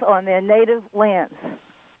horses on their native lands.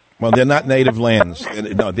 Well, they're not native lands.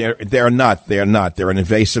 No, they're not. They're not. They're an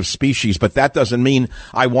invasive species, but that doesn't mean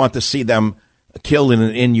I want to see them killed in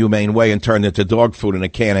an inhumane way and turned into dog food in a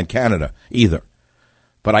can in Canada either.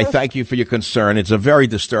 But I thank you for your concern. It's a very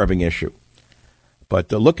disturbing issue.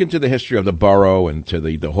 But look into the history of the burro and to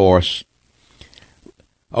the horse.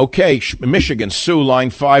 Okay, Michigan, Sue,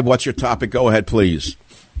 line 5. What's your topic? Go ahead, please.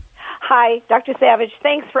 Hi, Dr. Savage.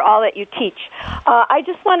 Thanks for all that you teach. I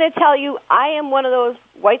just want to tell you, I am one of those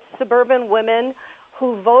white suburban women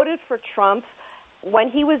who voted for Trump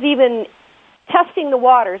when he was even testing the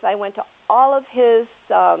waters. I went to all of his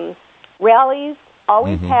rallies,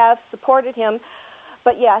 always have supported him.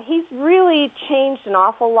 But, yeah, he's really changed an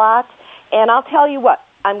awful lot. And I'll tell you what,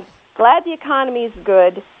 I'm glad the economy is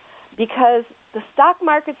good because the stock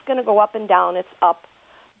market's going to go up and down. It's up.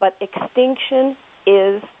 But extinction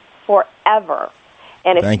is forever.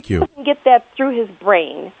 And if he doesn't get that through his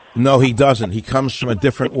brain. No, he doesn't. He comes from a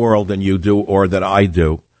different world than you do or that I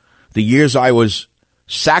do. The years I was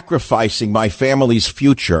sacrificing my family's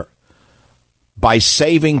future by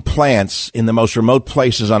saving plants in the most remote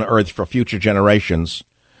places on Earth for future generations,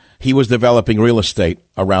 he was developing real estate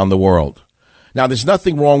around the world. Now, there's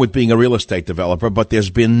nothing wrong with being a real estate developer, but there's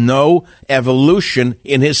been no evolution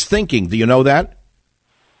in his thinking. Do you know that?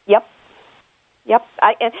 Yep.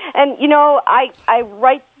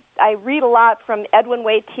 I read a lot from Edwin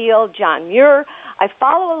Wade Teal, John Muir. I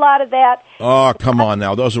follow a lot of that. Oh, come on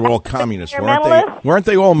now. Those are all communists, weren't they? Weren't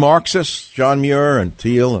they all Marxists, John Muir and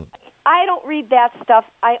Teal? I don't read that stuff.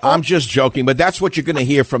 I'm just joking, but that's what you're going to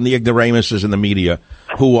hear from the ignoramuses in the media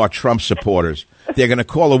who are Trump supporters. They're going to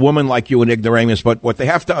call a woman like you an ignoramus, but what they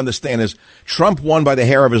have to understand is Trump won by the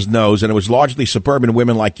hair of his nose, and it was largely suburban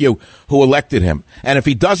women like you who elected him. And if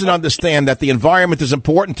he doesn't understand that the environment is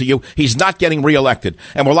important to you, he's not getting reelected.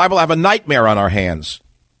 And we're liable to have a nightmare on our hands.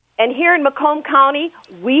 And here in Macomb County,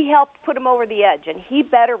 we helped put him over the edge, and he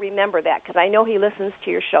better remember that because I know he listens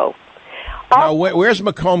to your show. Now, where's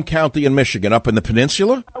Macomb County in Michigan? Up in the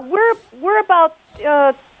peninsula? We're about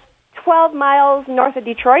 12 miles north of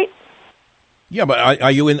Detroit. Yeah, but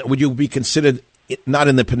are you in? Would you be considered not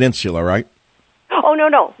in the peninsula, right? Oh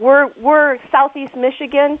no, we're southeast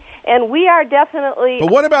Michigan, and we are definitely.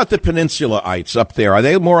 But what about the Peninsula-ites up there? Are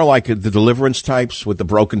they more like the Deliverance types with the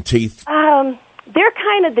broken teeth? They're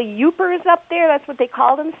kind of the Yoopers up there. That's what they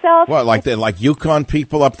call themselves. What, like they're like Yukon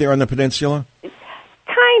people up there on the peninsula?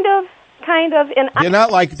 Kind of. And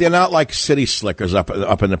they're not like city slickers up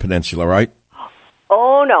in the peninsula, right?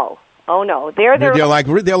 Oh no. They're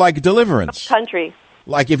like Deliverance country.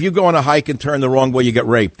 Like if you go on a hike and turn the wrong way, you get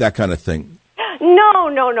raped. That kind of thing. No.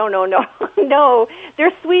 No.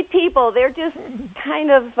 They're sweet people. They're just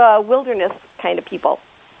kind of wilderness kind of people.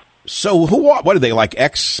 So what are they, like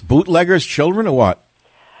ex-bootleggers, children, or what?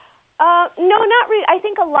 No, not really. I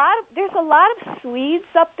think there's a lot of Swedes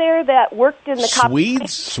up there that worked in the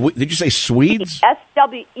Swedes? Did you say Swedes?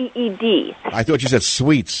 SWEED. I thought you said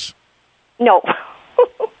sweets. No.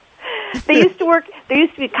 There used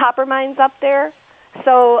to be copper mines up there.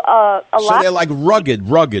 So So they're like rugged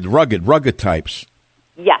types.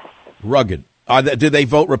 Yes. Rugged. Do they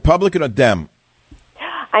vote Republican or Dem?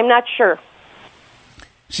 I'm not sure.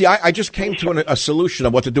 See, I just came to a solution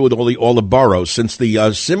of what to do with all the boroughs. Since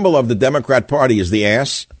the symbol of the Democrat Party is the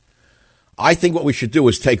ass, I think what we should do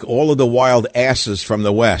is take all of the wild asses from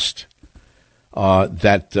the West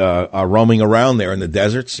that are roaming around there in the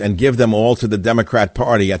deserts and give them all to the Democrat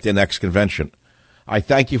Party at their next convention. I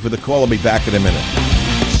thank you for the call. I'll be back in a minute.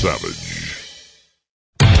 Savage.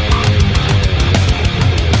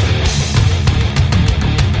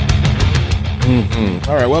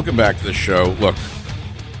 All right, welcome back to the show. Look,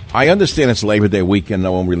 I understand it's Labor Day weekend.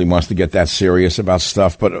 No one really wants to get that serious about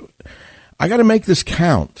stuff, but I got to make this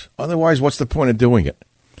count. Otherwise, what's the point of doing it?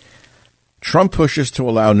 Trump pushes to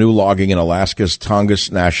allow new logging in Alaska's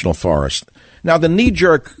Tongass National Forest. Now, the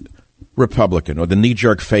knee-jerk Republican or the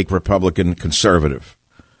knee-jerk fake Republican conservative,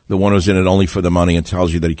 the one who's in it only for the money and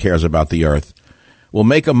tells you that he cares about the earth, will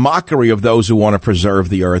make a mockery of those who want to preserve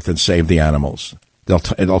the earth and save the animals.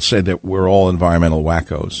 They'll say that we're all environmental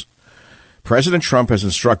wackos. President Trump has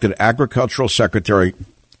instructed Agricultural Secretary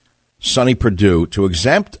Sonny Perdue to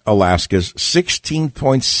exempt Alaska's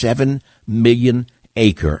 16.7 million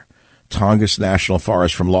acre Tongass National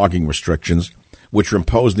Forest from logging restrictions, which were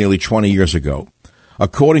imposed nearly 20 years ago,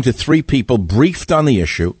 according to 3 people briefed on the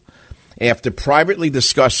issue after privately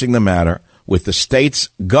discussing the matter with the state's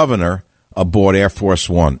governor aboard Air Force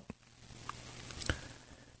One.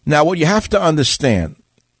 Now, what you have to understand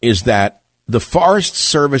is that the Forest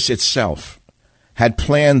Service itself had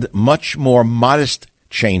planned much more modest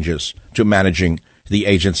changes to managing the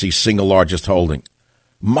agency's single largest holding.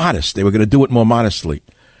 Modest. They were going to do it more modestly.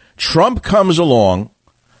 Trump comes along,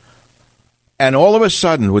 and all of a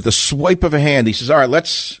sudden, with the swipe of a hand, he says, all right,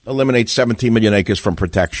 let's eliminate 17 million acres from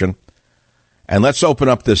protection, and let's open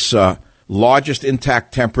up this largest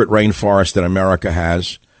intact temperate rainforest that America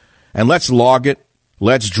has, and let's log it,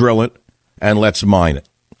 let's drill it, and let's mine it.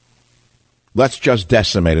 Let's just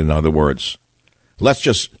decimate it, in other words. Let's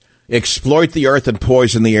just exploit the earth and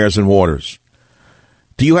poison the airs and waters.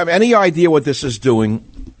 Do you have any idea what this is doing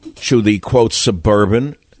to the, quote,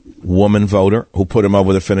 suburban woman voter who put him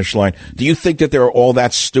over the finish line? Do you think that they're all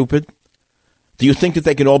that stupid? Do you think that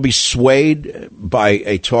they can all be swayed by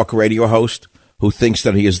a talk radio host who thinks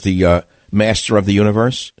that he is the master of the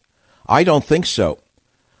universe? I don't think so.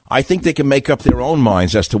 I think they can make up their own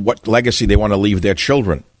minds as to what legacy they want to leave their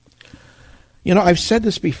children. You know, I've said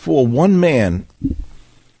this before. One man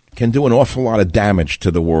can do an awful lot of damage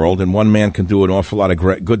to the world, and one man can do an awful lot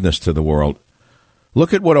of goodness to the world.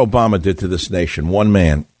 Look at what Obama did to this nation. One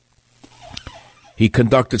man. He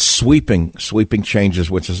conducted sweeping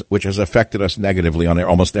changes, which has affected us negatively on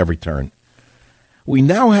almost every turn. We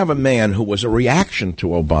now have a man who was a reaction to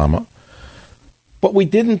Obama, but we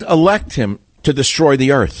didn't elect him to destroy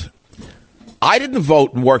the earth. I didn't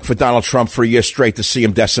vote and work for Donald Trump for a year straight to see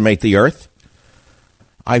him decimate the earth.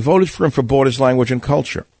 I voted for him for borders, language, and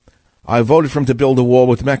culture. I voted for him to build a wall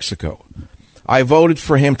with Mexico. I voted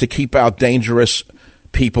for him to keep out dangerous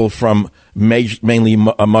people from mainly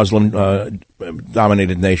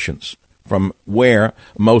Muslim-dominated nations, from where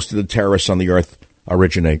most of the terrorists on the earth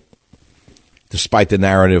originate. Despite the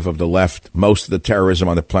narrative of the left, most of the terrorism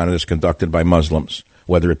on the planet is conducted by Muslims,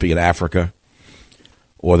 whether it be in Africa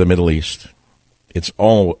or the Middle East. It's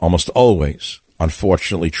almost always,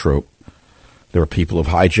 unfortunately, true. There are people who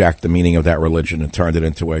have hijacked the meaning of that religion and turned it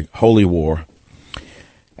into a holy war.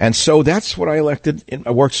 And so that's what I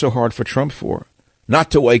worked so hard for Trump for.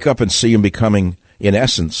 Not to wake up and see him becoming, in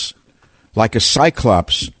essence, like a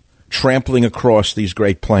cyclops trampling across these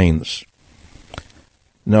great plains.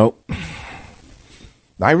 No.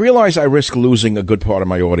 I realize I risk losing a good part of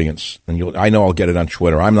my audience. And I know I'll get it on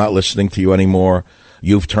Twitter. I'm not listening to you anymore.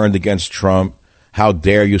 You've turned against Trump. How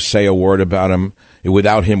dare you say a word about him?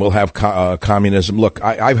 Without him, we'll have communism. Look,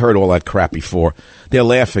 I've heard all that crap before. They're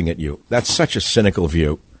laughing at you. That's such a cynical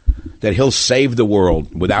view, that he'll save the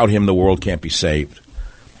world. Without him, the world can't be saved.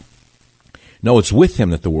 No, it's with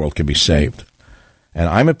him that the world can be saved. And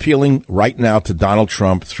I'm appealing right now to Donald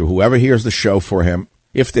Trump through whoever hears the show for him,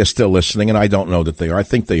 if they're still listening, and I don't know that they are. I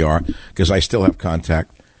think they are, because I still have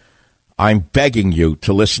contact. I'm begging you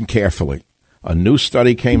to listen carefully. A new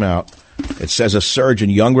study came out. It says a surge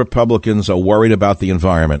in young Republicans are worried about the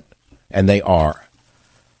environment, and they are.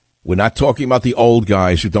 We're not talking about the old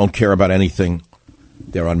guys who don't care about anything.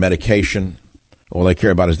 They're on medication. All they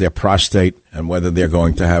care about is their prostate and whether they're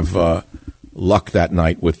going to have luck that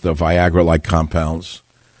night with the Viagra-like compounds.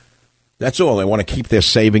 That's all. They want to keep their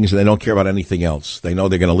savings, and they don't care about anything else. They know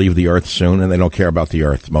they're going to leave the earth soon, and they don't care about the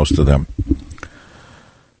earth, most of them.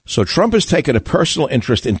 So Trump has taken a personal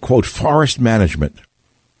interest in, quote, forest management.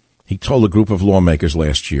 He told a group of lawmakers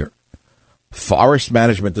last year. Forest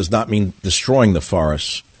management does not mean destroying the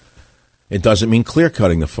forests. It doesn't mean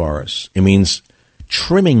clear-cutting the forests. It means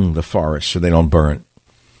trimming the forests so they don't burn.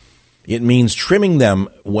 It means trimming them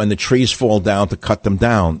when the trees fall down to cut them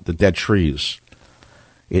down, the dead trees.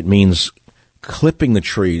 It means clipping the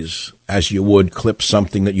trees as you would clip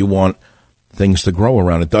something that you want things to grow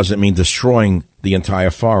around. It doesn't mean destroying the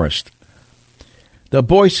entire forest. The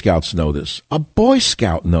Boy Scouts know this. A Boy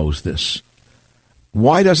Scout knows this.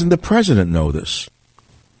 Why doesn't the president know this?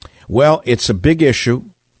 Well, it's a big issue.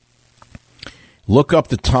 Look up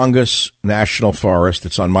the Tongass National Forest.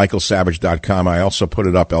 It's on michaelsavage.com. I also put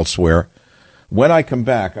it up elsewhere. When I come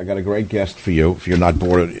back, I got a great guest for you. If you're not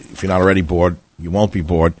bored, if you're not already bored, you won't be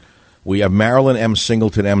bored. We have Marilyn M.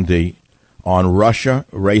 Singleton, M.D., on Russia,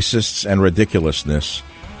 racists, and ridiculousness.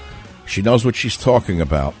 She knows what she's talking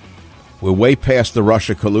about. We're way past the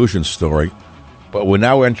Russia collusion story. but we're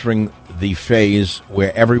now entering the phase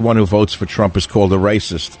where everyone who votes for Trump is called a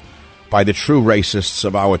racist by the true racists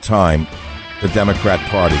of our time, the Democrat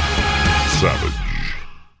Party. Savage.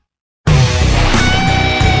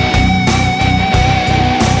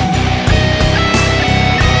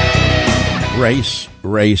 Race,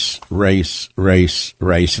 race, race, race,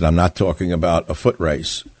 race, and I'm not talking about a foot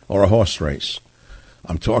race or a horse race.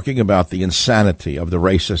 I'm talking about the insanity of the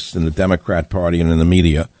racists in the Democrat Party and in the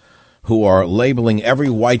media who are labeling every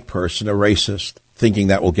white person a racist, thinking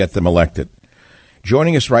that will get them elected.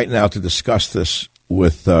 Joining us right now to discuss this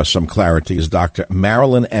with some clarity is Dr.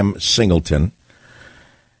 Marilyn M. Singleton.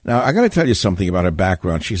 Now, I got to tell you something about her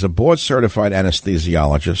background. She's a board-certified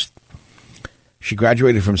anesthesiologist. She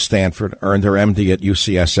graduated from Stanford, earned her MD at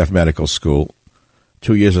UCSF Medical School,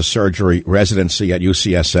 2 years of surgery residency at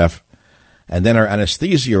UCSF, and then her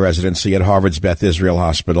anesthesia residency at Harvard's Beth Israel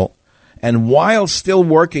Hospital. And while still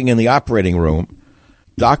working in the operating room,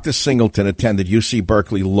 Dr. Singleton attended UC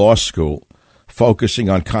Berkeley Law School, focusing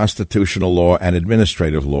on constitutional law and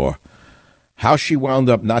administrative law. How she wound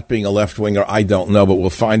up not being a left-winger, I don't know, but we'll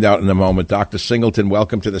find out in a moment. Dr. Singleton,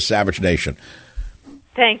 welcome to the Savage Nation.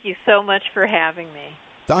 Thank you so much for having me.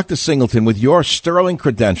 Dr. Singleton, with your sterling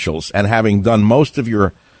credentials and having done most of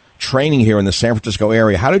your training here in the San Francisco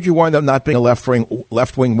area, how did you wind up not being a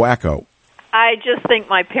left-wing wacko? I just think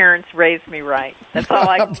my parents raised me right. That's all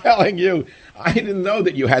I'm telling you. I didn't know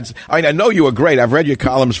that you had... I know you were great. I've read your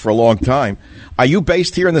columns for a long time. Are you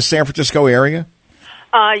based here in the San Francisco area?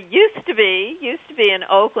 Used to be in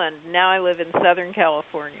Oakland. Now I live in Southern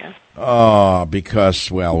California. Oh,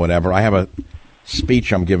 because, well, whatever. I have a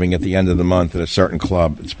speech I'm giving at the end of the month at a certain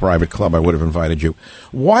club. It's a private club. I would have invited you.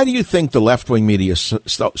 Why do you think the left-wing media is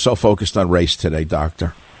so focused on race today,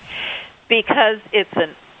 Doctor? Because it's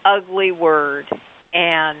an ugly word,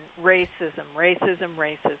 and racism,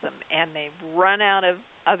 and they've run out of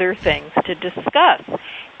other things to discuss.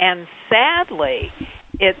 And sadly,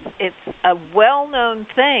 it's a well-known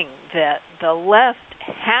thing that the left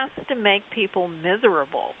has to make people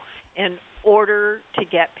miserable in order to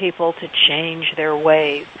get people to change their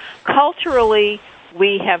ways. Culturally,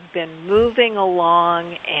 we have been moving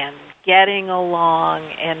along and getting along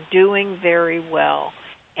and doing very well,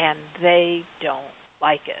 and they don't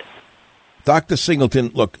like it. Dr. Singleton,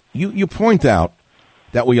 look, you point out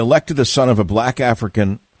that we elected the son of a black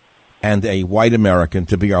African and a white American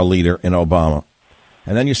to be our leader in Obama.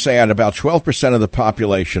 And then you say at about 12% of the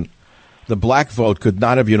population, the black vote could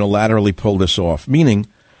not have unilaterally pulled this off, meaning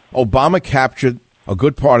Obama captured a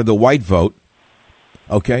good part of the white vote,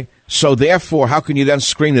 okay? So therefore, how can you then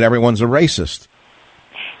scream that everyone's a racist?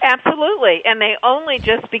 Absolutely, and they only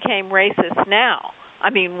just became racist now. I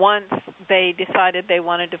mean, once they decided they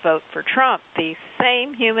wanted to vote for Trump, these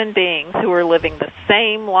same human beings who are living the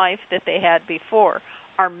same life that they had before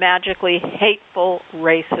are magically hateful,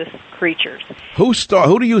 racist creatures. Who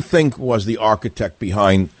do you think was the architect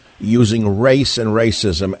behind using race and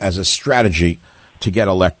racism as a strategy to get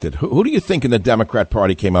elected? Who do you think in the Democrat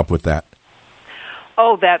Party came up with that?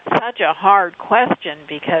 Oh, that's such a hard question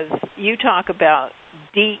because you talk about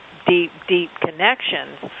deep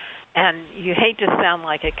connections. And you hate to sound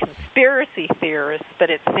like a conspiracy theorist, but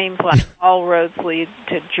it seems like all roads lead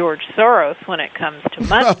to George Soros when it comes to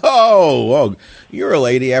money. Oh, you're a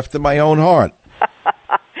lady after my own heart.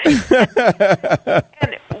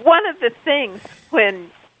 And one of the things when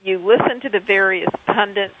you listen to the various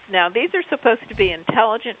pundits, now these are supposed to be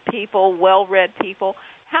intelligent people, well-read people.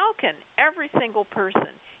 How can every single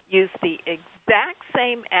person use the exact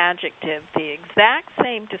same adjective, the exact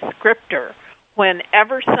same descriptor,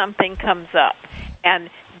 whenever something comes up? And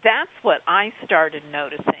that's what I started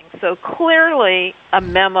noticing. So clearly a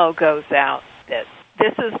memo goes out that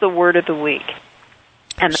this is the word of the week.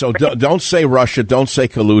 And so don't say Russia, don't say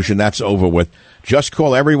collusion, that's over with. Just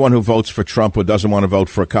call everyone who votes for Trump or doesn't want to vote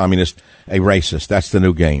for a communist a racist. That's the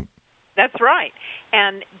new game. That's right.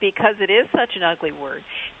 And because it is such an ugly word,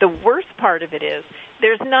 the worst part of it is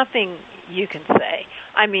there's nothing you can say.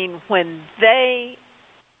 I mean, when they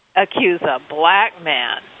accuse a black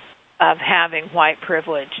man of having white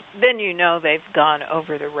privilege, then you know they've gone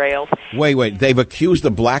over the rails. Wait, they've accused a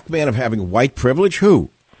black man of having white privilege? Who?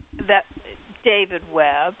 That David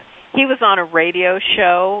Webb. He was on a radio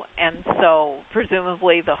show, and so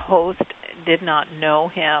presumably the host did not know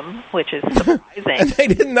him, which is surprising. They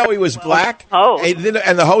didn't know he was black? Oh.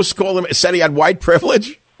 And the host called him, said he had white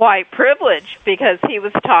privilege? White privilege, because he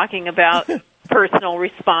was talking about personal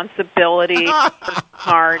responsibility,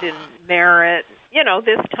 heart and merit,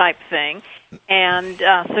 this type thing. And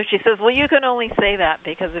so she says, well, you can only say that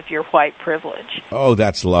because of your white privilege. Oh,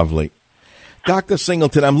 that's lovely. Dr.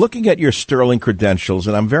 Singleton, I'm looking at your sterling credentials,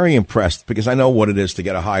 and I'm very impressed because I know what it is to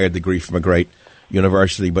get a higher degree from a great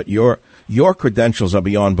university, but your credentials are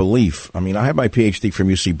beyond belief. I mean, I have my PhD from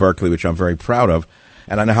UC Berkeley, which I'm very proud of,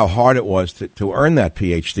 and I know how hard it was to earn that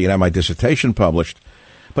PhD and have my dissertation published.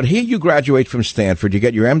 But here you graduate from Stanford, you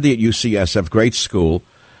get your MD at UCSF, great school,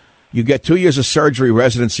 you get 2 years of surgery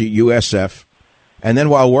residency at USF, and then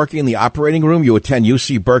while working in the operating room, you attend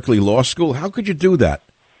UC Berkeley Law School. How could you do that?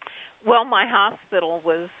 Well, my hospital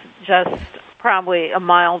was just probably a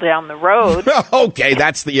mile down the road. Okay,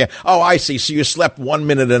 that's the... Oh, I see. So you slept 1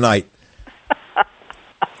 minute a night.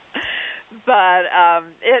 But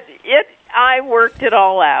I worked it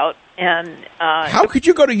all out. And how do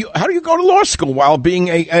you go to law school while being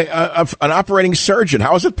an operating surgeon?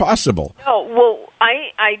 How is it possible? Oh, well,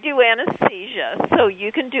 I do anesthesia, so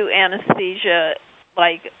you can do anesthesia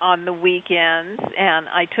like on the weekends, and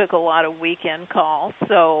I took a lot of weekend calls,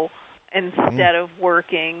 so instead of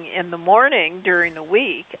working in the morning during the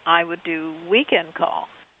week, I would do weekend call.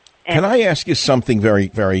 Can I ask you something very,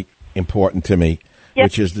 very important to me, yes.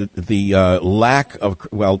 Which is the lack of,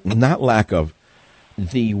 well, not lack of,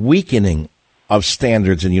 the weakening of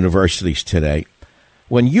standards in universities today.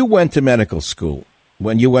 When you went to medical school,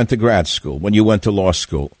 when you went to grad school, when you went to law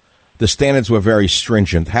school, the standards were very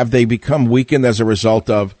stringent. Have they become weakened as a result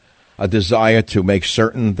of a desire to make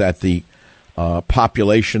certain that the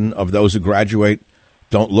population of those who graduate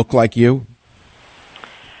don't look like you?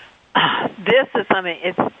 This is something,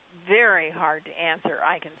 it's very hard to answer.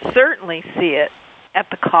 I can certainly see it at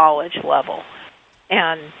the college level.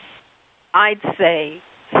 And I'd say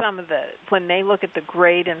when they look at the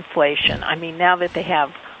grade inflation, I mean, now that they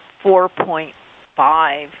have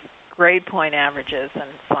 4.5 grade point averages, and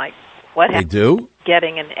it's like, what happened?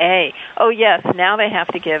 Getting an A. Oh, yes, now they have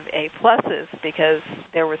to give A pluses because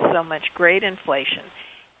there was so much grade inflation.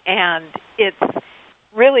 And it's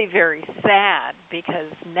really very sad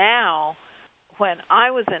because now, when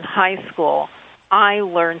I was in high school, I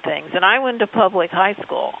learned things. And I went to public high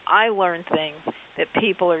school. I learned things that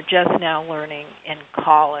people are just now learning in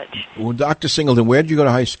college. Well, Dr. Singleton, where did you go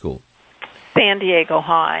to high school? San Diego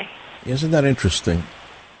High. Isn't that interesting?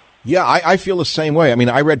 Yeah, I feel the same way. I mean,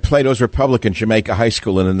 I read Plato's Republic in Jamaica High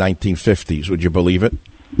School in the 1950s. Would you believe it?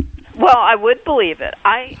 Well, I would believe it.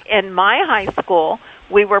 In my high school,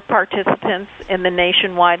 we were participants in the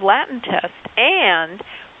nationwide Latin test, and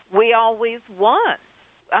we always won.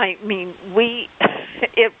 I mean,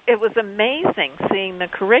 it was amazing seeing the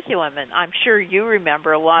curriculum, and I'm sure you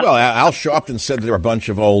remember a lot. Well, Al Sharpton said there were a bunch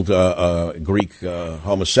of old Greek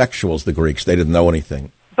homosexuals, the Greeks. They didn't know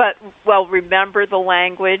anything. But, well, remember the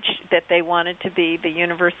language that they wanted to be the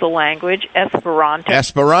universal language, Esperanto.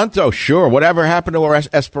 Esperanto, sure. Whatever happened to our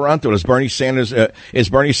Esperanto? Is Bernie Sanders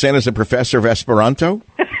a professor of Esperanto?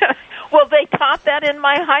 Well, they taught that in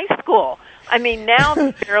my high school. I mean, now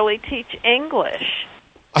they barely teach English.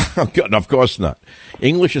 Of course not.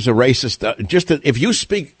 English is a racist. If you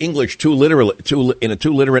speak English in a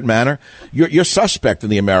too literate manner, you're suspect in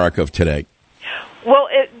the America of today. Well,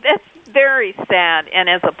 that's very sad. And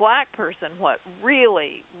as a black person, what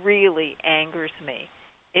really, really angers me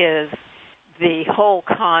is the whole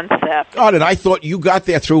concept. God, and I thought you got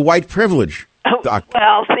there through white privilege. Doctor.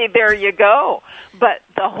 Well, see, there you go. But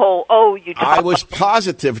the whole, I was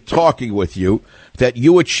positive talking with you that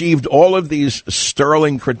you achieved all of these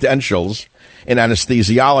sterling credentials in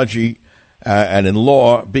anesthesiology and in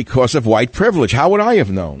law because of white privilege. How would I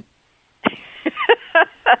have known?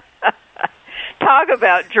 Talk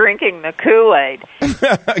about drinking the Kool-Aid.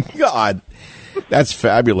 God, that's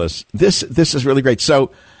fabulous. This is really great.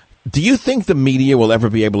 So, do you think the media will ever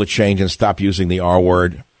be able to change and stop using the R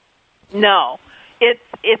word? No,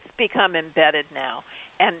 it's become embedded now,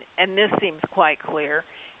 and this seems quite clear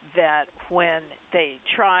that when they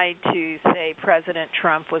tried to say President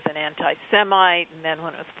Trump was an anti-Semite, and then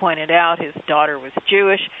when it was pointed out his daughter was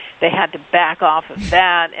Jewish, they had to back off of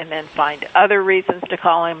that and then find other reasons to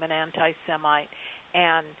call him an anti-Semite.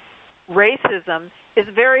 And racism is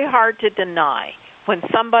very hard to deny. When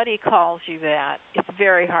somebody calls you that, it's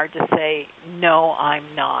very hard to say, no,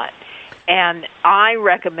 I'm not. And I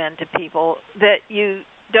recommend to people that you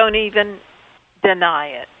don't even deny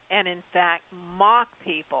it. And, in fact, mock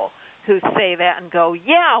people who say that and go,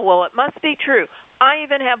 yeah, well, it must be true. I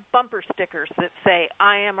even have bumper stickers that say,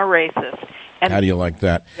 I am a racist. And how do you like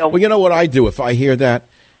that? Well, you know what I do? If I hear that,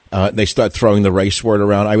 they start throwing the race word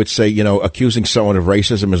around, I would say, accusing someone of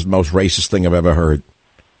racism is the most racist thing I've ever heard.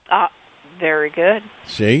 Very good.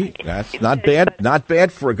 See? That's not bad. Not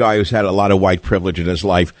bad for a guy who's had a lot of white privilege in his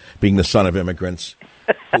life, being the son of immigrants.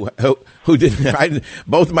 who didn't.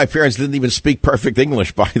 Both of my parents didn't even speak perfect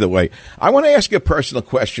English, by the way. I want to ask you a personal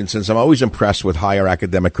question, since I'm always impressed with higher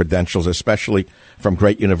academic credentials, especially from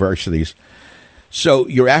great universities. So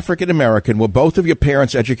you're African American. Were both of your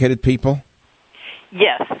parents educated people?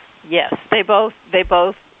 Yes. They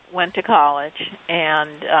both went to college,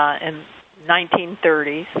 and in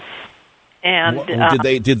 1930s. And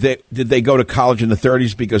did they go to college in the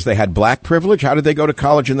 30s because they had black privilege? How did they go to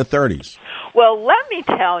college in the 30s? Well, let me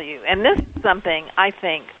tell you, and this is something I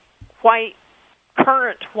think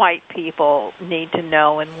current white people need to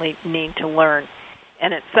know and need to learn,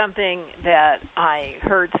 and it's something that I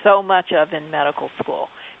heard so much of in medical school,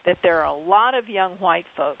 that there are a lot of young white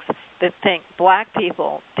folks that think black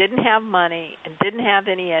people didn't have money and didn't have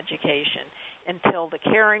any education until the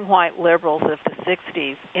caring white liberals of the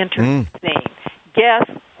 60s entered the scene. Guess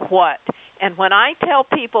what? And when I tell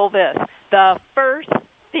people this, the first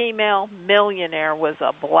female millionaire was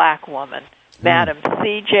a black woman, Madam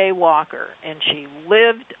C.J. Walker, and she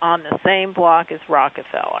lived on the same block as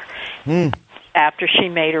Rockefeller after she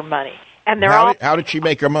made her money. And how did she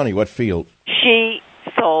make her money? What field? She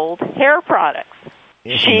sold hair products.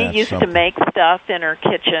 She used to make stuff in her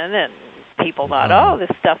kitchen, and people thought, oh, this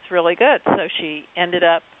stuff's really good. So she ended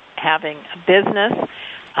up having a business,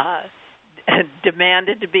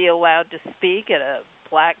 demanded to be allowed to speak at a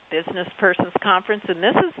black business persons conference, and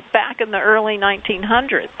this is back in the early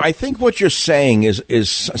 1900s. I think what you're saying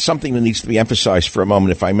is something that needs to be emphasized for a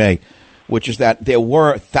moment, if I may, which is that there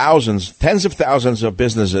were tens of thousands of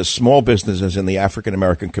businesses, small businesses in the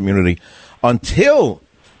African-American community until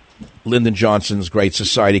Lyndon Johnson's Great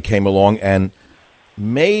Society came along and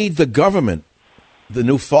made the government the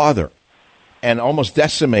new father and almost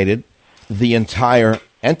decimated the entire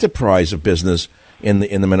enterprise of business in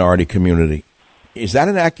the minority community. Is that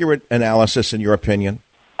an accurate analysis in your opinion?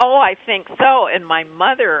 Oh, I think so. And my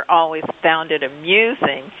mother always found it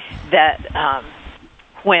amusing that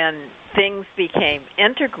when things became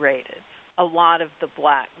integrated, a lot of the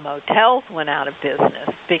black motels went out of business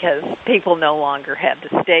because people no longer had to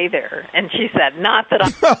stay there. And she said, not that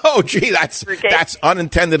I'm... Oh, gee, that's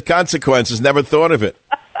unintended consequences. Never thought of it.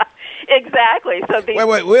 Exactly. So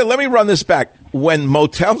wait, let me run this back. When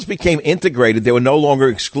motels became integrated, they were no longer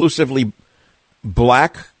exclusively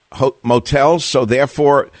black motels, so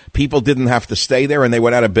therefore people didn't have to stay there and they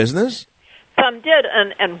went out of business? Some did,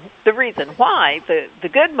 and the reason why, the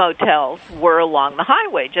good motels were along the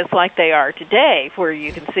highway, just like they are today, where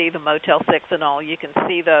you can see the Motel 6 and all. You can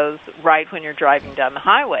see those right when you're driving down the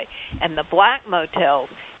highway. And the black motels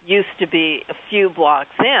used to be a few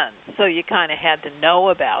blocks in, so you kind of had to know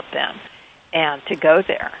about them and to go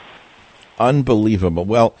there. Unbelievable.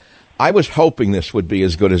 Well, I was hoping this would be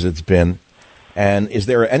as good as it's been. And is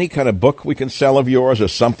there any kind of book we can sell of yours or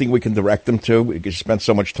something we can direct them to? You spent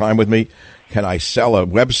so much time with me. Can I sell a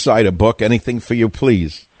website, a book, anything for you,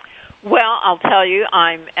 please? Well, I'll tell you,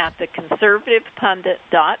 I'm at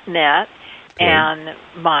theconservativepundit.net, and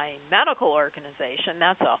my medical organization,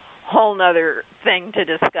 that's a whole other thing to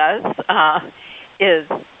discuss, is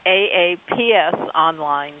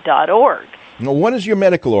aapsonline.org. Now, what does your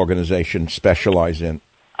medical organization specialize in?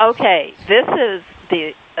 Okay, this is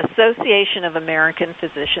the Association of American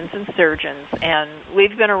Physicians and Surgeons, and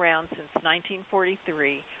we've been around since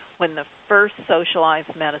 1943 when the first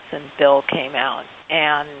socialized medicine bill came out.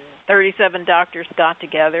 And 37 doctors got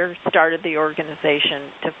together, started the organization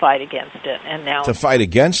to fight against it. And now to fight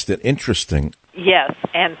against it? Interesting. Yes,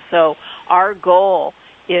 and so our goal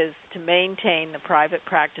is to maintain the private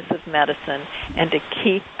practice of medicine and to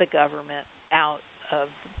keep the government out of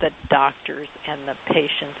the doctors and the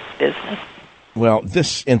patient's business. Well,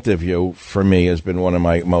 this interview, for me, has been one of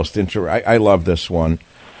my most I love this one.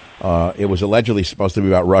 It was allegedly supposed to be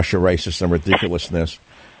about Russia, racism, and ridiculousness,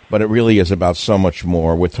 but it really is about so much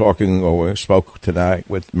more. We spoke tonight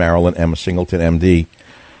with Marilyn M. Singleton, M.D.,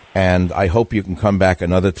 and I hope you can come back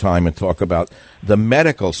another time and talk about the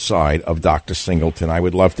medical side of Dr. Singleton. I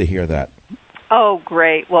would love to hear that. Oh,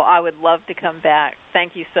 great. Well, I would love to come back.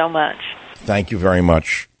 Thank you so much. Thank you very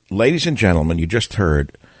much. Ladies and gentlemen, you just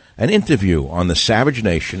heard an interview on the Savage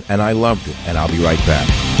Nation, and I loved it, and I'll be right back.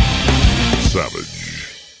 Savage.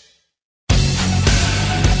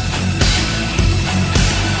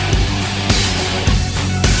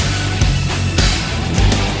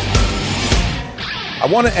 I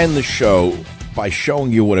want to end the show by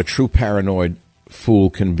showing you what a true paranoid fool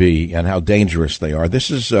can be and how dangerous they are. This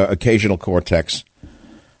is Occasional Cortex,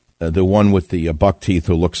 the one with the buck teeth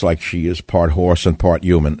who looks like she is part horse and part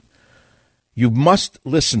human. You must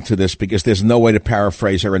listen to this because there's no way to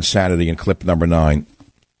paraphrase her insanity in clip number 9.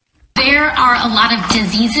 There are a lot of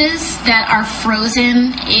diseases that are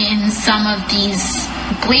frozen in some of these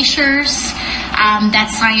glaciers that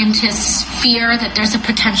scientists fear that there's a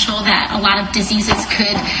potential that a lot of diseases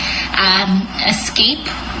could escape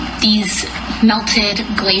these melted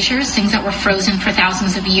glaciers, things that were frozen for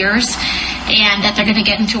thousands of years, and that they're going to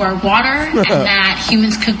get into our water and that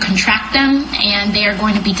humans could contract them, and they are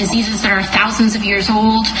going to be diseases that are thousands of years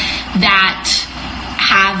old that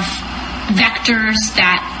have vectors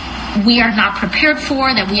that we are not prepared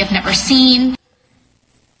for, that we have never seen.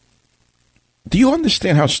 Do you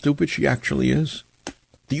understand how stupid she actually is?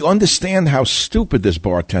 Do you understand how stupid this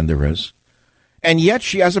bartender is? And yet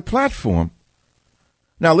she has a platform.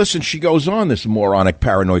 Now listen, she goes on, this moronic,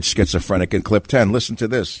 paranoid, schizophrenic in clip 10. Listen to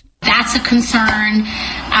this. That's a concern.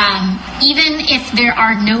 Even if there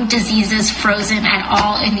are no diseases frozen at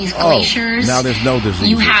all in these glaciers, now there's no diseases.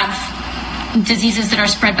 You have diseases that are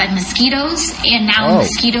spread by mosquitoes, and now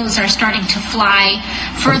mosquitoes are starting to fly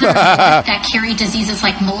further north that carry diseases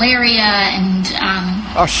like malaria and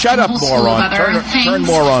shut up, moron. Turn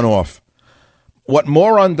moron off. What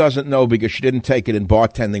moron doesn't know, because she didn't take it in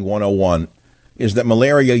Bartending 101, is that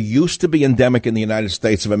malaria used to be endemic in the United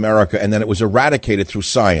States of America, and then it was eradicated through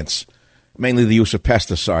science, mainly the use of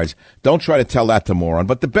pesticides. Don't try to tell that to moron.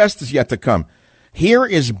 But the best is yet to come. Here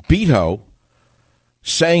is Beto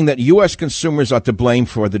saying that U.S. consumers are to blame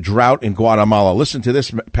for the drought in Guatemala. Listen to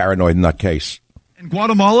this paranoid nutcase. In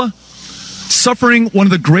Guatemala, suffering one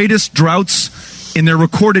of the greatest droughts in their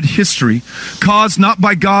recorded history, caused not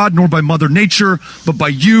by God nor by Mother Nature, but by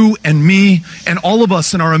you and me and all of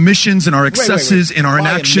us in our emissions and our excesses, in our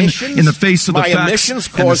inaction in the face of the facts. My emissions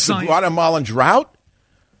caused the Guatemalan drought?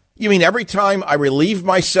 You mean every time I relieve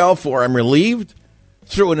myself or I'm relieved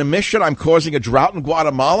through an emission, I'm causing a drought in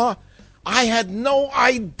Guatemala? I had no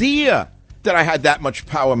idea that I had that much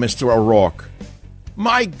power, Mr. O'Rourke.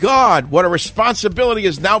 My God, what a responsibility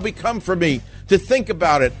has now become for me to think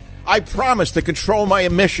about it. I promise to control my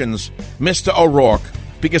emissions, Mr. O'Rourke,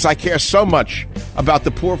 because I care so much about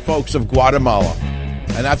the poor folks of Guatemala.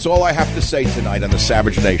 And that's all I have to say tonight on the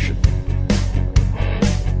Savage Nation.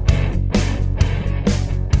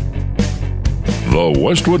 The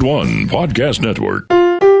Westwood One Podcast Network.